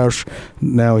teammate at Roush.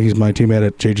 Now he's my teammate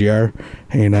at JGR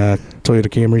and Toyota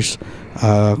Camrys.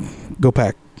 Go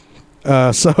Pack.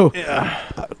 That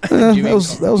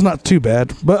was not too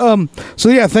bad. But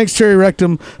thanks, Cherry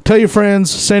Rectum. Tell your friends,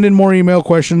 send in more email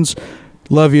questions.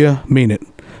 Love you, mean it.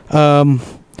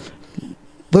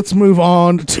 Let's move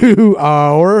on to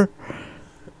our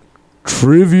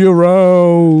trivia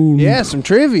round. Yeah, some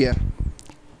trivia.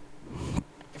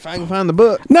 If I can find the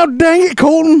book. Now, dang it,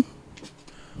 Colton.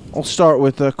 I'll start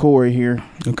with Corey here.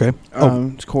 Okay.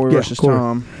 It's Corey versus Corey.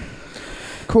 Tom.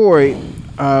 Corey,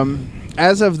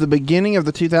 as of the beginning of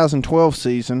the 2012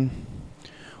 season,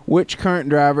 which current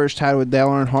driver is tied with Dale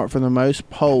Earnhardt for the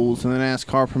most poles in the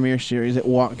NASCAR Premier Series at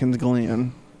Watkins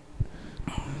Glen?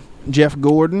 Jeff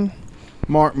Gordon,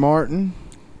 Mark Martin,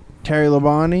 Terry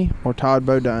Labonte, or Todd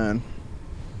Bodine?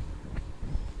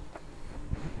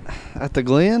 At the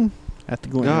Glen? At the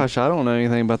Glen. Gosh, I don't know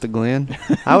anything about the Glen.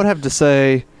 I would have to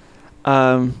say,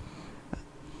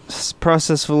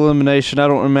 process of elimination. I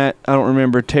don't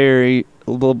remember Terry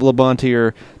Labonte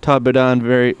or Todd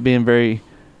Bodine being very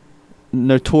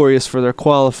notorious for their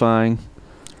qualifying.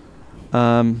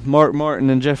 Mark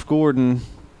Martin and Jeff Gordon.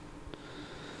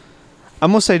 I'm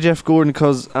gonna say Jeff Gordon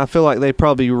because I feel like they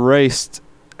probably raced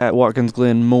at Watkins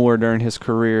Glen more during his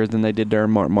career than they did during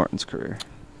Mark Martin's career.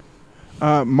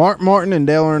 Mark Martin and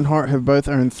Dale Earnhardt have both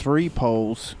earned 3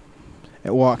 poles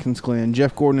at Watkins Glen.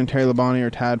 Jeff Gordon and Terry Labonte are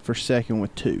tied for second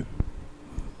with 2.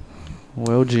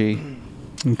 Well, gee.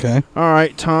 Okay. All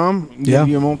right, Tom. Yeah. Give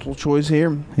you a multiple choice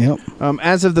here. Yep.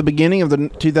 As of the beginning of the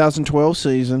 2012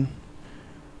 season,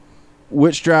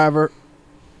 which driver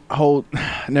hold on.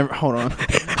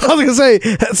 I was gonna say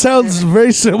that sounds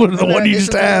very similar to the one you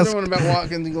just asked. It's one about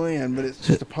Watkins Glen, but it's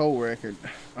just a pole record.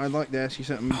 I'd like to ask you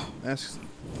something.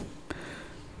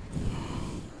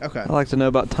 Okay. I'd like to know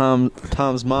about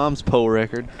Tom's mom's pole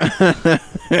record.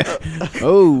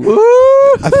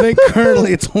 Oh. I think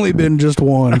currently it's only been just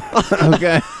one.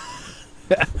 Okay.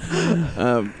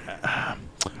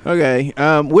 Okay.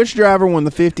 Which driver won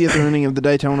the 50th running of the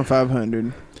Daytona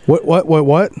 500?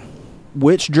 What?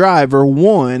 Which driver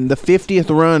won the 50th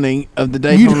running of the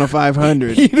Daytona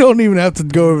 500? You don't even have to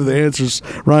go over the answers.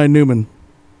 Ryan Newman.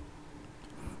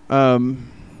 Yeah.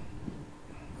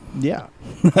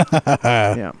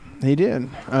 Yeah, he did.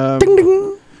 Ding,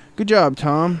 ding. Good job,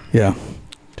 Tom. Yeah.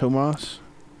 Tomas.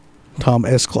 Tom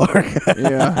S. Clark.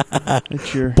 Yeah.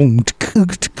 That's your Boom.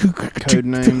 code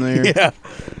name there. Yeah.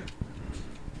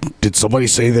 Did somebody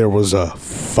say there was a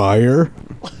fire?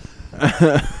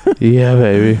 Yeah,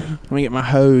 baby. Let me get my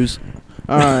hose.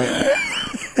 All right.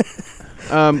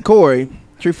 Corey,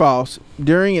 true false.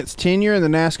 During its tenure in the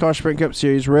NASCAR Sprint Cup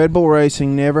Series, Red Bull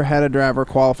Racing never had a driver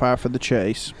qualify for the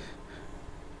chase.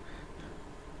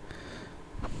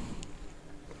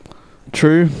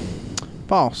 True.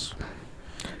 False.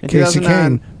 In Casey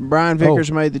 2009, Kane. Brian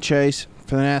Vickers made the chase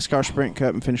for the NASCAR Sprint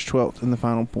Cup and finished 12th in the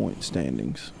final point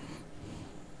standings.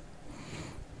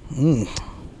 Man.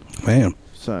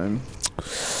 So,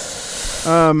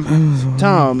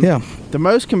 Tom, Yeah. the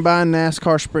most combined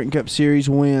NASCAR Sprint Cup Series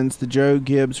wins the Joe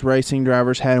Gibbs Racing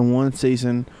drivers had in one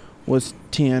season was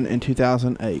 10 in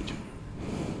 2008.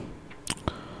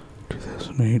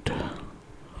 2008.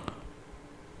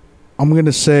 I'm going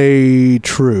to say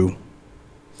true.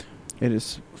 It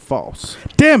is false.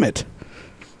 Damn it.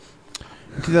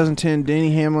 In 2010,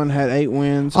 Denny Hamlin had 8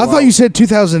 wins. I thought you said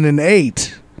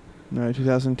 2008. No,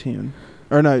 2010.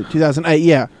 Or no, 2008,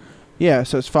 yeah. Yeah,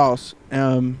 so it's false.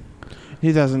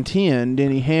 2010,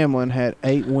 Denny Hamlin had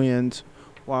 8 wins,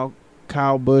 while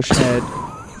Kyle Busch had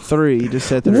 3 to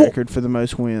set the record for the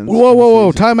most wins.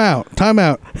 Whoa. Time out.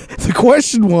 The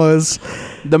question was...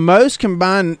 The most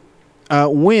combined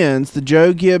wins the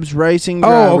Joe Gibbs Racing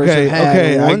drivers have had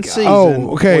in one season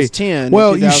was 10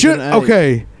 Well, in you should...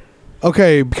 2008.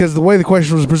 Okay, because the way the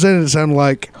question was presented, it sounded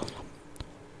like...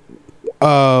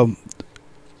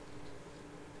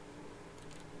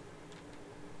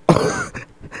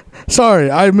 Sorry,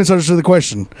 I misunderstood the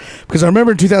question. Because I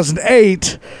remember in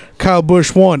 2008, Kyle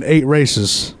Busch won 8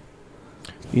 races.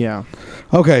 Yeah.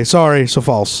 Okay, sorry, so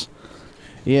false.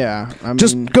 Yeah.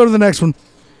 Just go to the next one.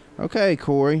 Okay,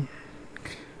 Corey.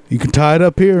 You can tie it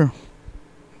up here.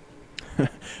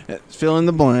 Fill in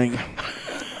the blank.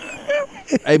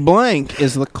 A blank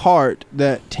is the cart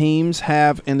that teams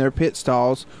have in their pit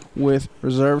stalls with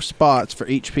reserved spots for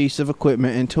each piece of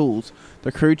equipment and tools.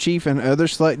 The crew chief and other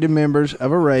selected members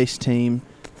of a race team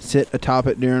sit atop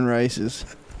it during races.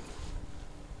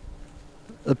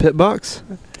 The pit box?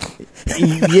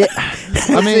 Yeah.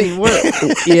 I mean,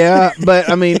 yeah, but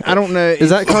I mean, I don't know.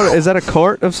 Is that a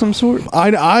cart of some sort?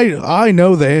 I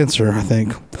know the answer, I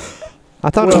think. I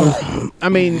thought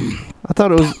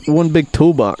it was one big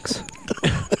toolbox.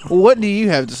 What do you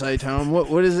have to say, Tom?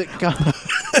 What is it called?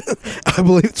 I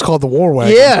believe it's called the War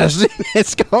Wagon. Yes,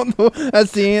 it's called.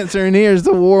 That's the answer, and here's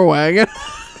the War Wagon.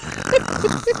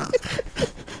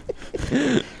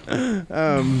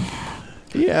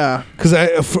 Yeah, because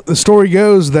the story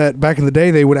goes that back in the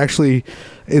day they would actually,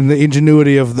 in the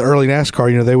ingenuity of the early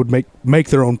NASCAR, they would make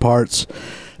their own parts.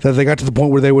 That they got to the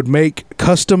point where they would make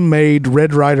custom-made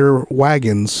Red Ryder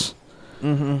wagons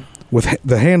with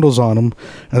the handles on them,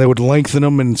 and they would lengthen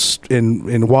them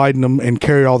and widen them and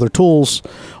carry all their tools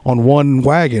on one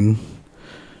wagon,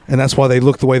 and that's why they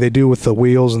look the way they do with the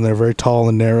wheels, and they're very tall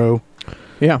and narrow.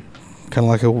 Yeah, kind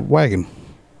of like a wagon.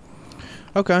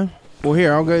 Okay. Well,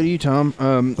 here, I'll go to you, Tom.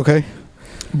 Okay.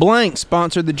 Blank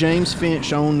sponsored the James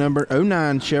Finch-owned number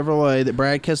 09 Chevrolet that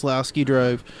Brad Keselowski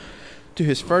drove to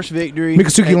his first victory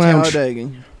Miccosukee at Lounge.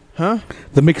 Talladega. Huh?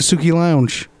 The Miccosukee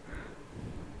Lounge.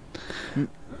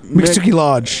 Miccosukee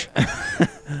Lodge.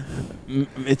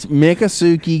 It's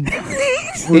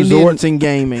Miccosukee Resorts and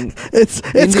Gaming. It's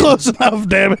close enough,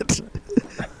 damn it.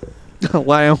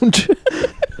 Lounge.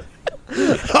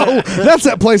 Oh, that's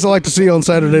that place I like to see on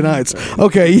Saturday nights.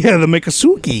 Okay, yeah, the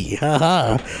Miccosukee.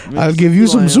 I'll give you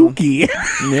some Zuki.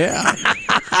 Yeah.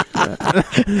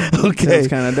 Okay. It's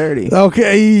kind of dirty.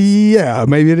 Okay, yeah,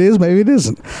 maybe it is, maybe it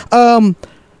isn't.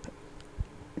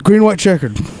 Green, white,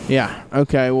 checkered. Yeah.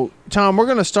 Okay. Well, Tom, we're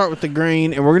going to start with the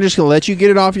green, and we're just going to let you get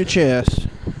it off your chest.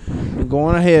 And go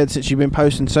on ahead, since you've been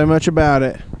posting so much about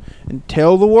it, and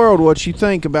tell the world what you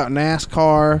think about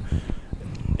NASCAR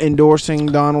endorsing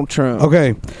Donald Trump.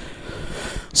 Okay.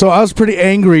 So I was pretty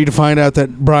angry to find out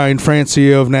that Brian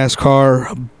Francio of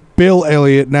NASCAR, Bill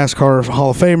Elliott, NASCAR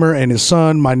Hall of Famer, and his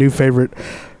son, my new favorite,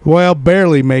 well,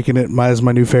 barely making it as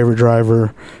my new favorite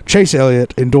driver, Chase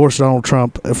Elliott, endorsed Donald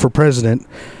Trump for president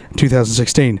in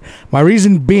 2016. My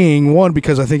reason being, one,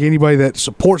 because I think anybody that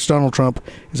supports Donald Trump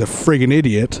is a friggin'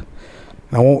 idiot.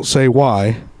 And I won't say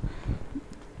why.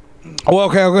 Well,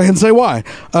 okay, I'll go ahead and say why.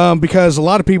 Because a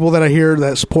lot of people that I hear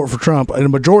that support for Trump, and a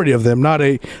majority of them, not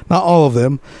all of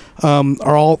them,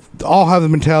 are all have the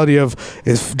mentality of,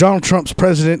 if Donald Trump's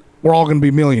president, we're all going to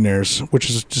be millionaires, which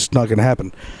is just not going to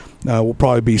happen. We'll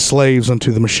probably be slaves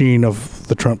unto the machine of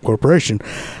the Trump Corporation.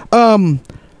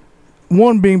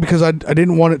 One being because I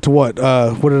didn't want it to what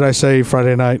did I say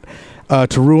Friday night?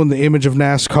 To ruin the image of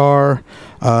NASCAR.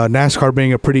 NASCAR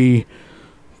being a pretty,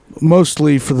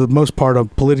 mostly for the most part,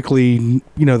 politically,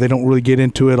 they don't really get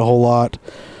into it a whole lot.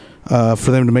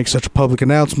 For them to make such a public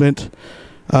announcement.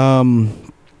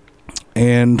 And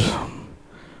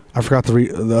I forgot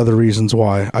the other reasons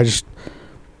why.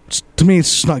 To me,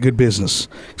 it's just not good business,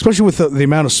 especially with the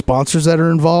amount of sponsors that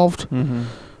are involved. Mm-hmm.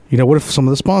 What if some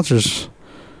of the sponsors,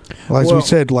 we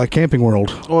said, like Camping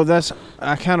World? Well,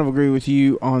 I kind of agree with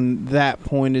you on that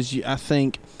point. I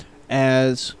think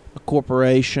as a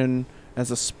corporation,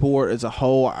 as a sport, as a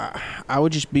whole, I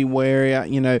would just be wary.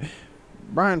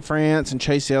 Brian France and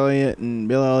Chase Elliott and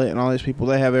Bill Elliott and all these people,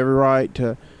 they have every right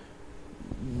to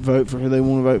vote for who they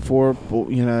want to vote for,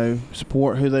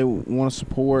 support who they want to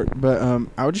support. But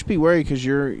I would just be wary because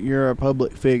you're a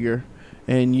public figure,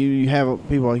 and you have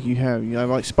people like you have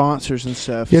like sponsors and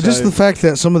stuff. Yeah, just the fact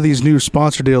that some of these new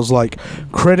sponsor deals, like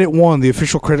Credit One, the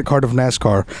official credit card of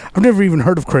NASCAR, I've never even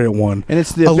heard of Credit One, and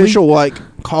it's the official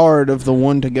card of the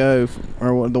one to go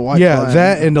or the white. Yeah, flag.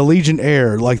 that and Allegiant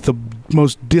Air, like the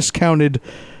most discounted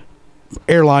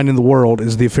airline in the world,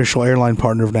 is the official airline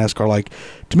partner of NASCAR. Like,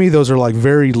 to me, those are like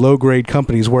very low grade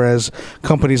companies, whereas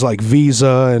companies like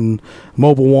Visa and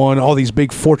Mobile One, all these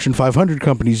big Fortune 500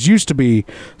 companies, used to be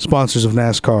sponsors of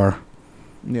NASCAR.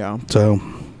 Yeah. So,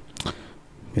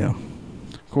 yeah.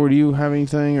 Corey, do you have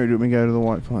anything, or do we go to the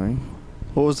white flag?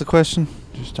 What was the question?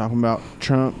 Just talking about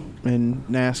Trump and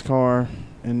NASCAR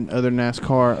and other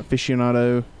NASCAR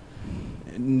aficionado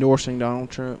endorsing Donald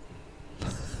Trump.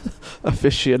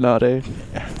 Aficionado.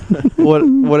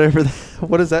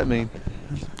 What does that mean?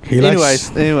 Anyways,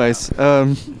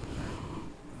 I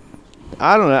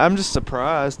don't know. I'm just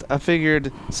surprised. I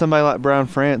figured somebody like Brian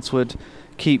France would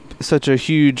keep such a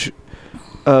huge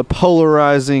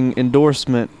polarizing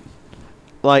endorsement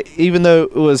like, even though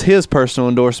it was his personal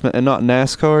endorsement and not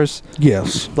NASCAR's,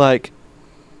 Yes. like,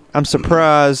 I'm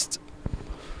surprised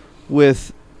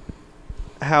with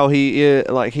how he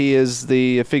is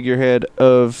the figurehead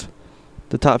of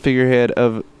the top figurehead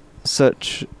of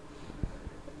such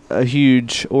a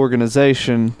huge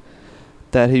organization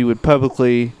that he would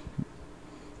publicly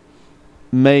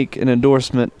make an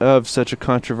endorsement of such a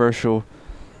controversial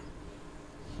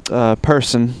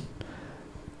person,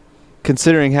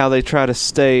 considering how they try to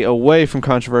stay away from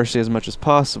controversy as much as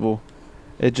possible.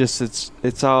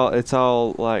 It's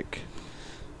all like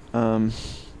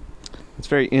it's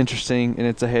very interesting, and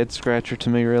it's a head scratcher to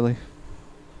me, really.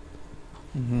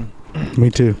 Me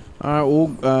too. All right, well,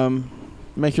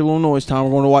 make your little noise, Tom.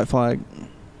 We're going to white flag.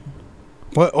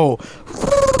 What? Oh.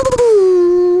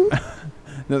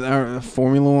 No,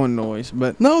 Formula One noise,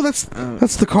 but No, that's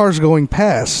the cars going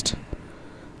past.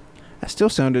 that still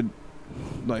sounded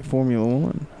like Formula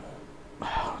One.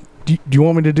 Do you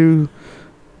want me to do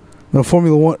no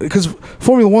Formula One? Because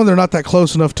Formula One, they're not that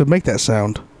close enough to make that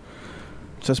sound.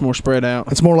 So it's more spread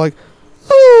out. It's more like,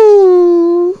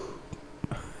 ooh,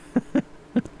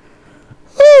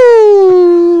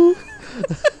 ooh.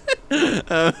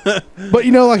 But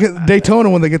you know, like at Daytona,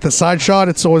 when they get the side shot,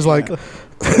 it's always like,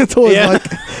 it's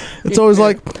always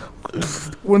like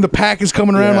when the pack is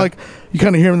coming around, like you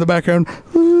kind of hear in the background.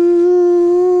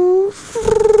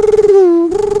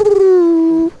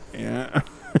 Yeah.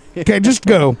 Okay, just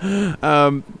go.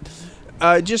 And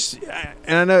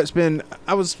I know it's been.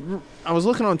 I was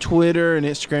looking on Twitter and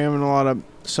Instagram and a lot of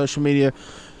social media.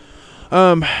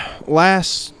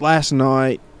 Last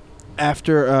night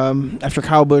after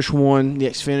Kyle Busch won the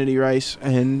Xfinity race,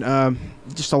 and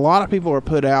just a lot of people are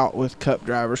put out with Cup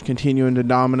drivers continuing to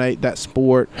dominate that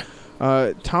sport.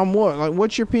 Tom,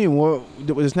 what's your opinion?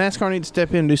 Does NASCAR need to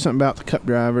step in and do something about the Cup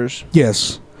drivers?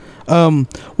 Yes.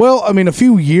 Well, I mean, a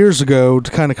few years ago,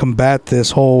 to kind of combat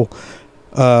this whole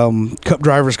Cup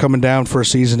drivers coming down for a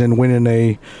season and winning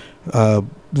a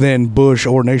then Busch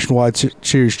or Nationwide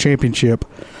Series championship,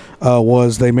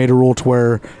 was they made a rule to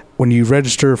where when you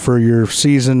register for your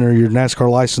season or your NASCAR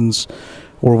license,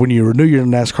 or when you renew your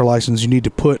NASCAR license, you need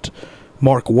to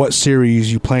mark what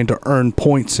series you plan to earn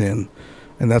points in,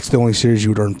 and that's the only series you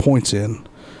would earn points in,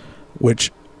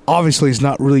 which obviously has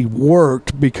not really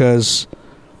worked because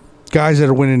guys that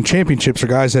are winning championships are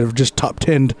guys that have just top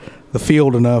 10'd the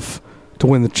field enough to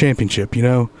win the championship, you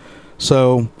know?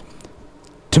 So,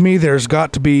 to me, there's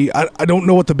got to be... I don't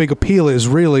know what the big appeal is,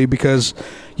 really, because,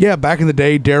 yeah, back in the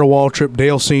day, Darrell Waltrip,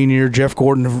 Dale Sr., Jeff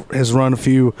Gordon has run a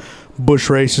few Busch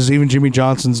races. Even Jimmy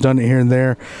Johnson's done it here and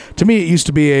there. To me, it used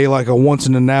to be a once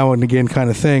in a now and again kind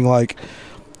of thing, like,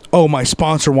 oh, my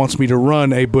sponsor wants me to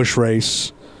run a Busch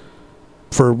race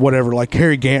for whatever. Like,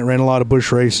 Harry Gant ran a lot of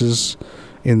Busch races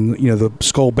in, the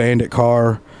Skull Bandit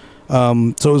car.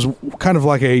 So it was kind of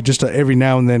like just a every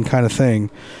now and then kind of thing.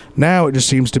 Now it just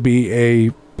seems to be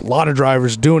a lot of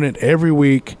drivers doing it every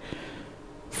week.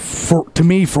 To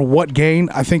me, for what gain?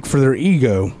 I think for their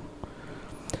ego.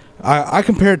 I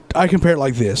compare it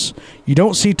like this. You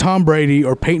don't see Tom Brady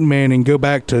or Peyton Manning go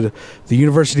back to the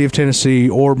University of Tennessee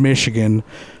or Michigan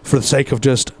for the sake of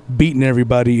just beating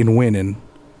everybody and winning.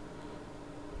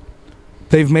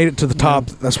 They've made it to the top.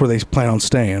 That's where they plan on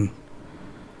staying.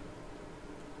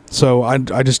 So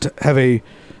I just have a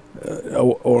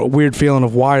weird feeling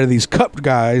of why are these Cup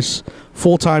guys,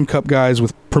 full-time Cup guys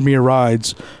with premier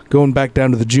rides, going back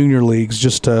down to the junior leagues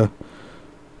just to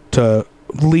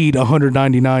lead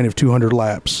 199 of 200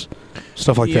 laps,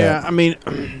 stuff like that. Yeah, I mean,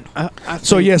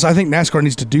 so yes, I think NASCAR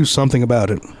needs to do something about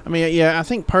it. I mean, yeah, I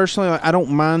think personally, I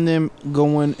don't mind them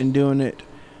going and doing it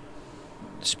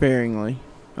sparingly,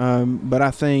 but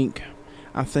I think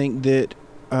that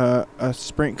a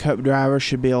Sprint Cup driver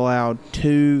should be allowed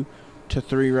 2 to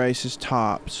 3 races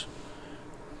tops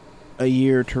a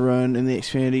year to run in the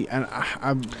Xfinity, and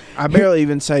I barely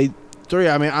even say 3.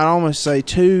 I mean, I'd almost say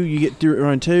 2. You get through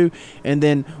run 2, and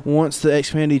then once the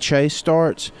Xfinity Chase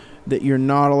starts, that you're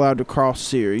not allowed to cross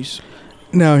series.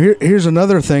 Now, here's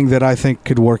another thing that I think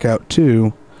could work out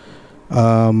too,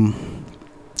 and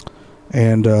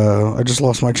I just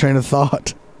lost my train of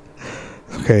thought.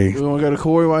 Okay. You want to go to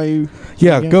Corey while you...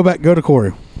 Yeah, go to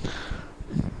Corey.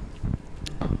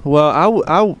 Well,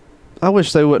 I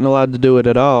wish they wasn't allowed to do it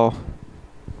at all,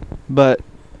 but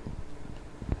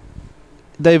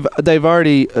they've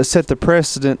already set the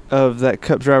precedent of that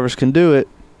Cup drivers can do it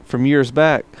from years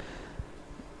back.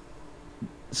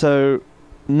 So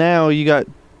now you got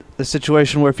a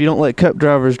situation where if you don't let Cup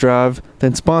drivers drive,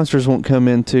 then sponsors won't come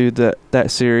into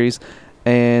that series,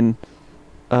 and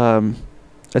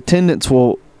attendance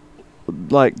will,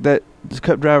 like, that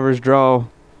Cup drivers draw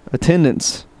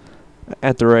attendance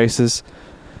at the races.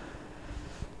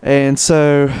 And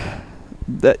so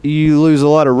that you lose a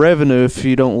lot of revenue if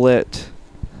you don't let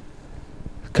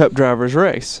Cup drivers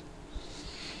race.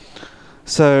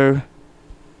 So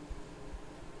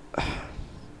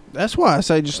That's why I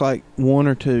say just like one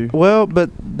or two. well, but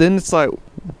then it's like,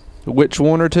 which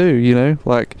one or two, you know?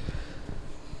 Like,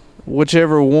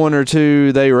 whichever one or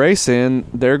two they race in,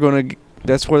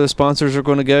 that's where the sponsors are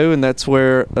going to go, and that's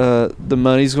where the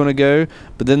money's going to go.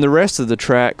 But then the rest of the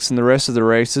tracks and the rest of the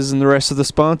races and the rest of the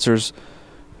sponsors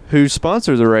who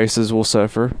sponsor the races will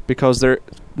suffer because they're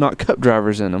not Cup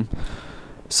drivers in them.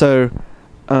 So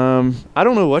I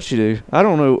don't know what you do. I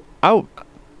don't know.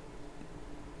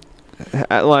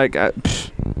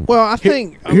 Well, I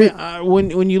think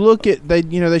when you look at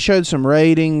they showed some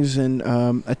ratings and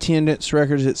attendance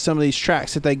records at some of these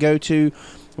tracks that they go to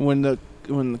when the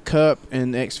Cup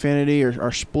and the Xfinity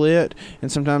are split,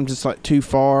 and sometimes it's like too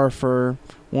far for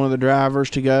one of the drivers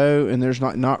to go, and there's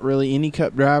not really any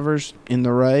Cup drivers in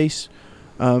the race.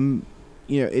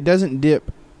 It doesn't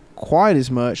dip quite as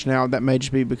much. Now that may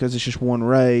just be because it's just one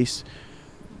race,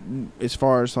 as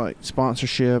far as like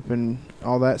sponsorship and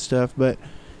all that stuff. But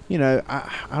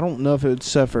I don't know if it would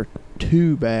suffer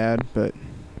too bad. But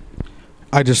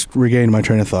I just regained my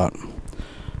train of thought.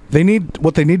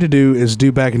 What they need to do is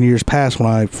do back in years past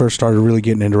when I first started really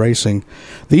getting into racing.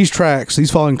 These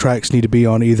following tracks need to be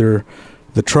on either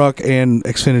the truck and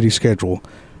Xfinity schedule: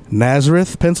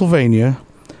 Nazareth, Pennsylvania,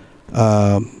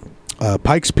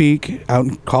 Pikes Peak out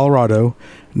in Colorado,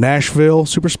 Nashville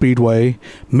Superspeedway,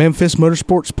 Memphis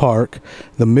Motorsports Park,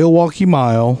 the Milwaukee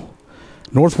Mile,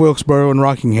 North Wilkesboro and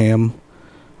Rockingham,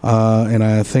 and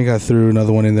I think I threw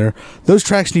another one in there. Those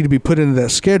tracks need to be put into that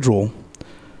schedule.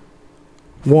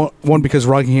 One because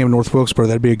Rockingham and North Wilkesboro,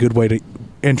 that'd be a good way to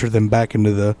enter them back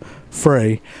into the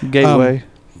fray. Gateway.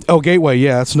 Gateway,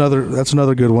 yeah, that's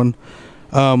another good one.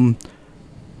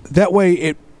 That way,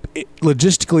 it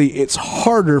logistically, it's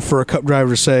harder for a Cup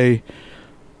driver to say,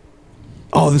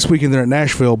 "Oh, this weekend they're at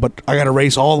Nashville, but I got to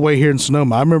race all the way here in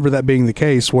Sonoma." I remember that being the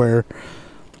case where,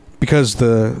 because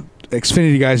the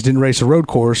Xfinity guys didn't race a road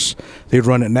course, they'd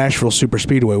run at Nashville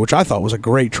Superspeedway, which I thought was a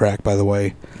great track, by the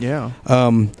way. yeah,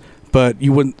 But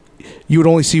you would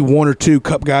only see one or two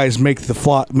Cup guys make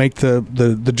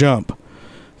the jump.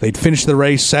 They'd finish the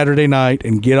race Saturday night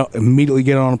and immediately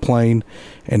get on a plane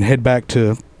and head back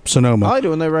to Sonoma. I liked it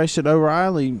when they raced at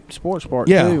O'Reilly Sports Park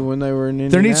too. When they were in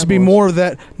Indianapolis. There needs to be more of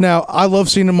that. Now, I love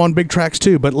seeing them on big tracks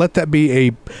too, but let that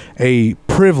be a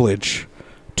privilege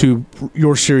to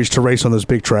your series to race on those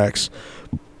big tracks.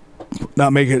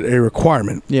 Not make it a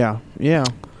requirement. Yeah.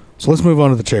 So let's move on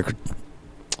to the checkered.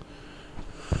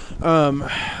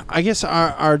 I guess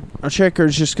our checker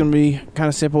is just going to be kind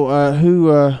of simple.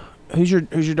 Who's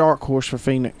your dark horse for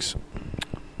Phoenix?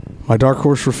 My dark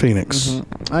horse for Phoenix.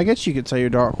 Mm-hmm. I guess you could say your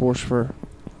dark horse for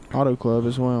Auto Club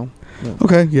as well. But.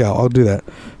 Okay, yeah, I'll do that.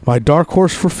 My dark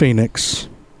horse for Phoenix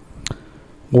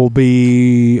will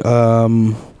be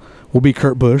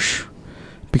Kurt Busch,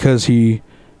 because he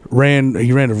ran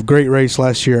a great race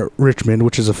last year at Richmond,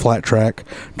 which is a flat track,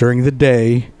 during the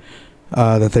day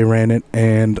that they ran it,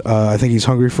 and I think he's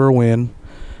hungry for a win,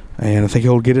 and I think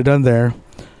he'll get it done there.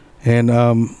 And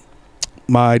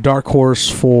my dark horse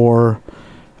for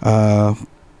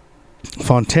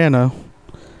Fontana,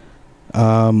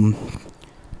 I'm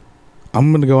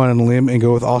going to go on a limb and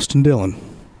go with Austin Dillon.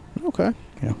 Okay.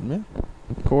 Yeah.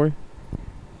 Corey?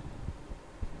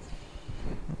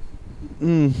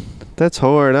 That's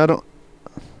hard.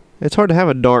 It's hard to have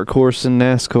a dark horse in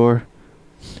NASCAR.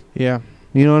 Yeah.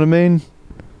 You know what I mean?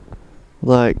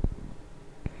 Like,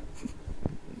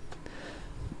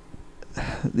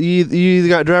 you either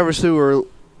got drivers who are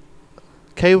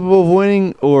capable of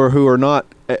winning or who are not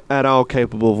at all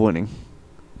capable of winning.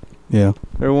 Yeah.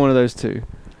 They're one of those two.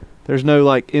 There's no,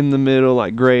 like, in the middle,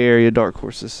 like, gray area dark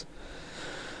horses.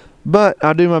 But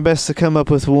I'll do my best to come up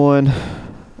with one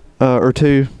or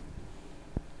two.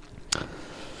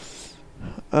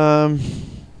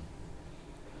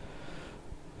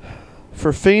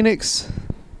 For Phoenix,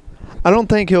 I don't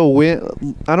think he'll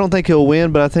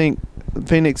win, but I think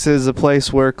Phoenix is a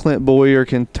place where Clint Boyer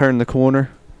can turn the corner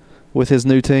with his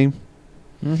new team.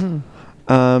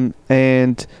 Mm-hmm.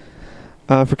 And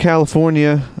for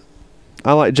California,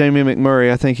 I like Jamie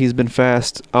McMurray. I think he's been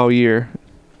fast all year.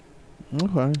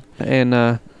 Okay.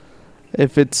 And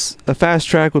if it's a fast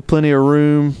track with plenty of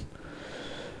room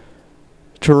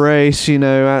to race,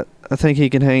 I think he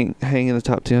can hang in the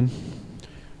top 10.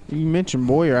 You mentioned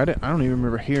Boyer. I don't even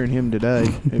remember hearing him today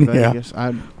in Yeah. Vegas.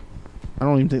 I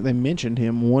don't even think they mentioned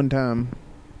him one time.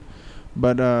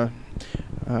 But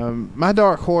My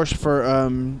dark horse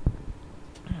for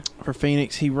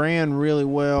Phoenix, he ran really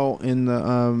well in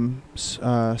the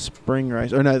spring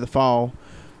race, or no, the fall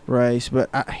race. But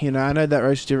I know that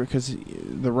race is different because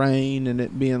the rain and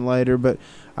it being later. But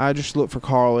I just look for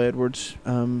Carl Edwards.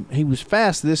 He was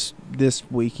fast this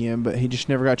weekend, but he just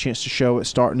never got a chance to show it,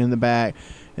 starting in the back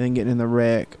and then getting in the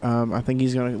wreck. I think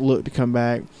he's going to look to come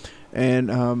back,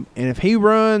 and if he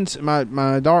runs,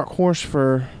 my dark horse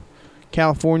for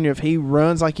California, if he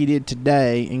runs like he did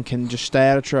today and can just stay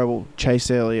out of trouble, Chase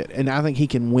Elliott, and I think he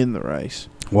can win the race.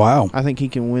 Wow. I think he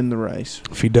can win the race.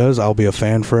 If he does, I'll be a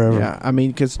fan forever. Yeah, I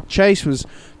mean, because Chase was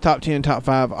top 10, top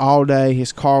 5 all day.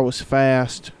 His car was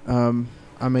fast. I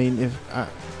mean,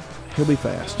 he'll be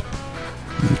fast.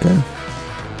 Okay.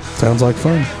 Sounds like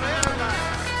fun.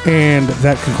 And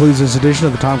that concludes this edition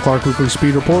of the Tom Clark Weekly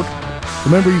Speed Report.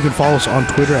 Remember, you can follow us on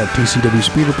Twitter at TCW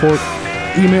Speed Report.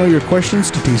 Email your questions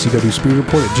to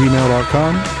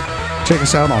tcwspeedreport@gmail.com. Check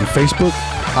us out on Facebook,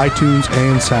 iTunes,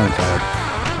 and SoundCloud.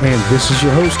 And this is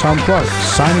your host, Tom Clark,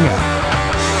 signing out.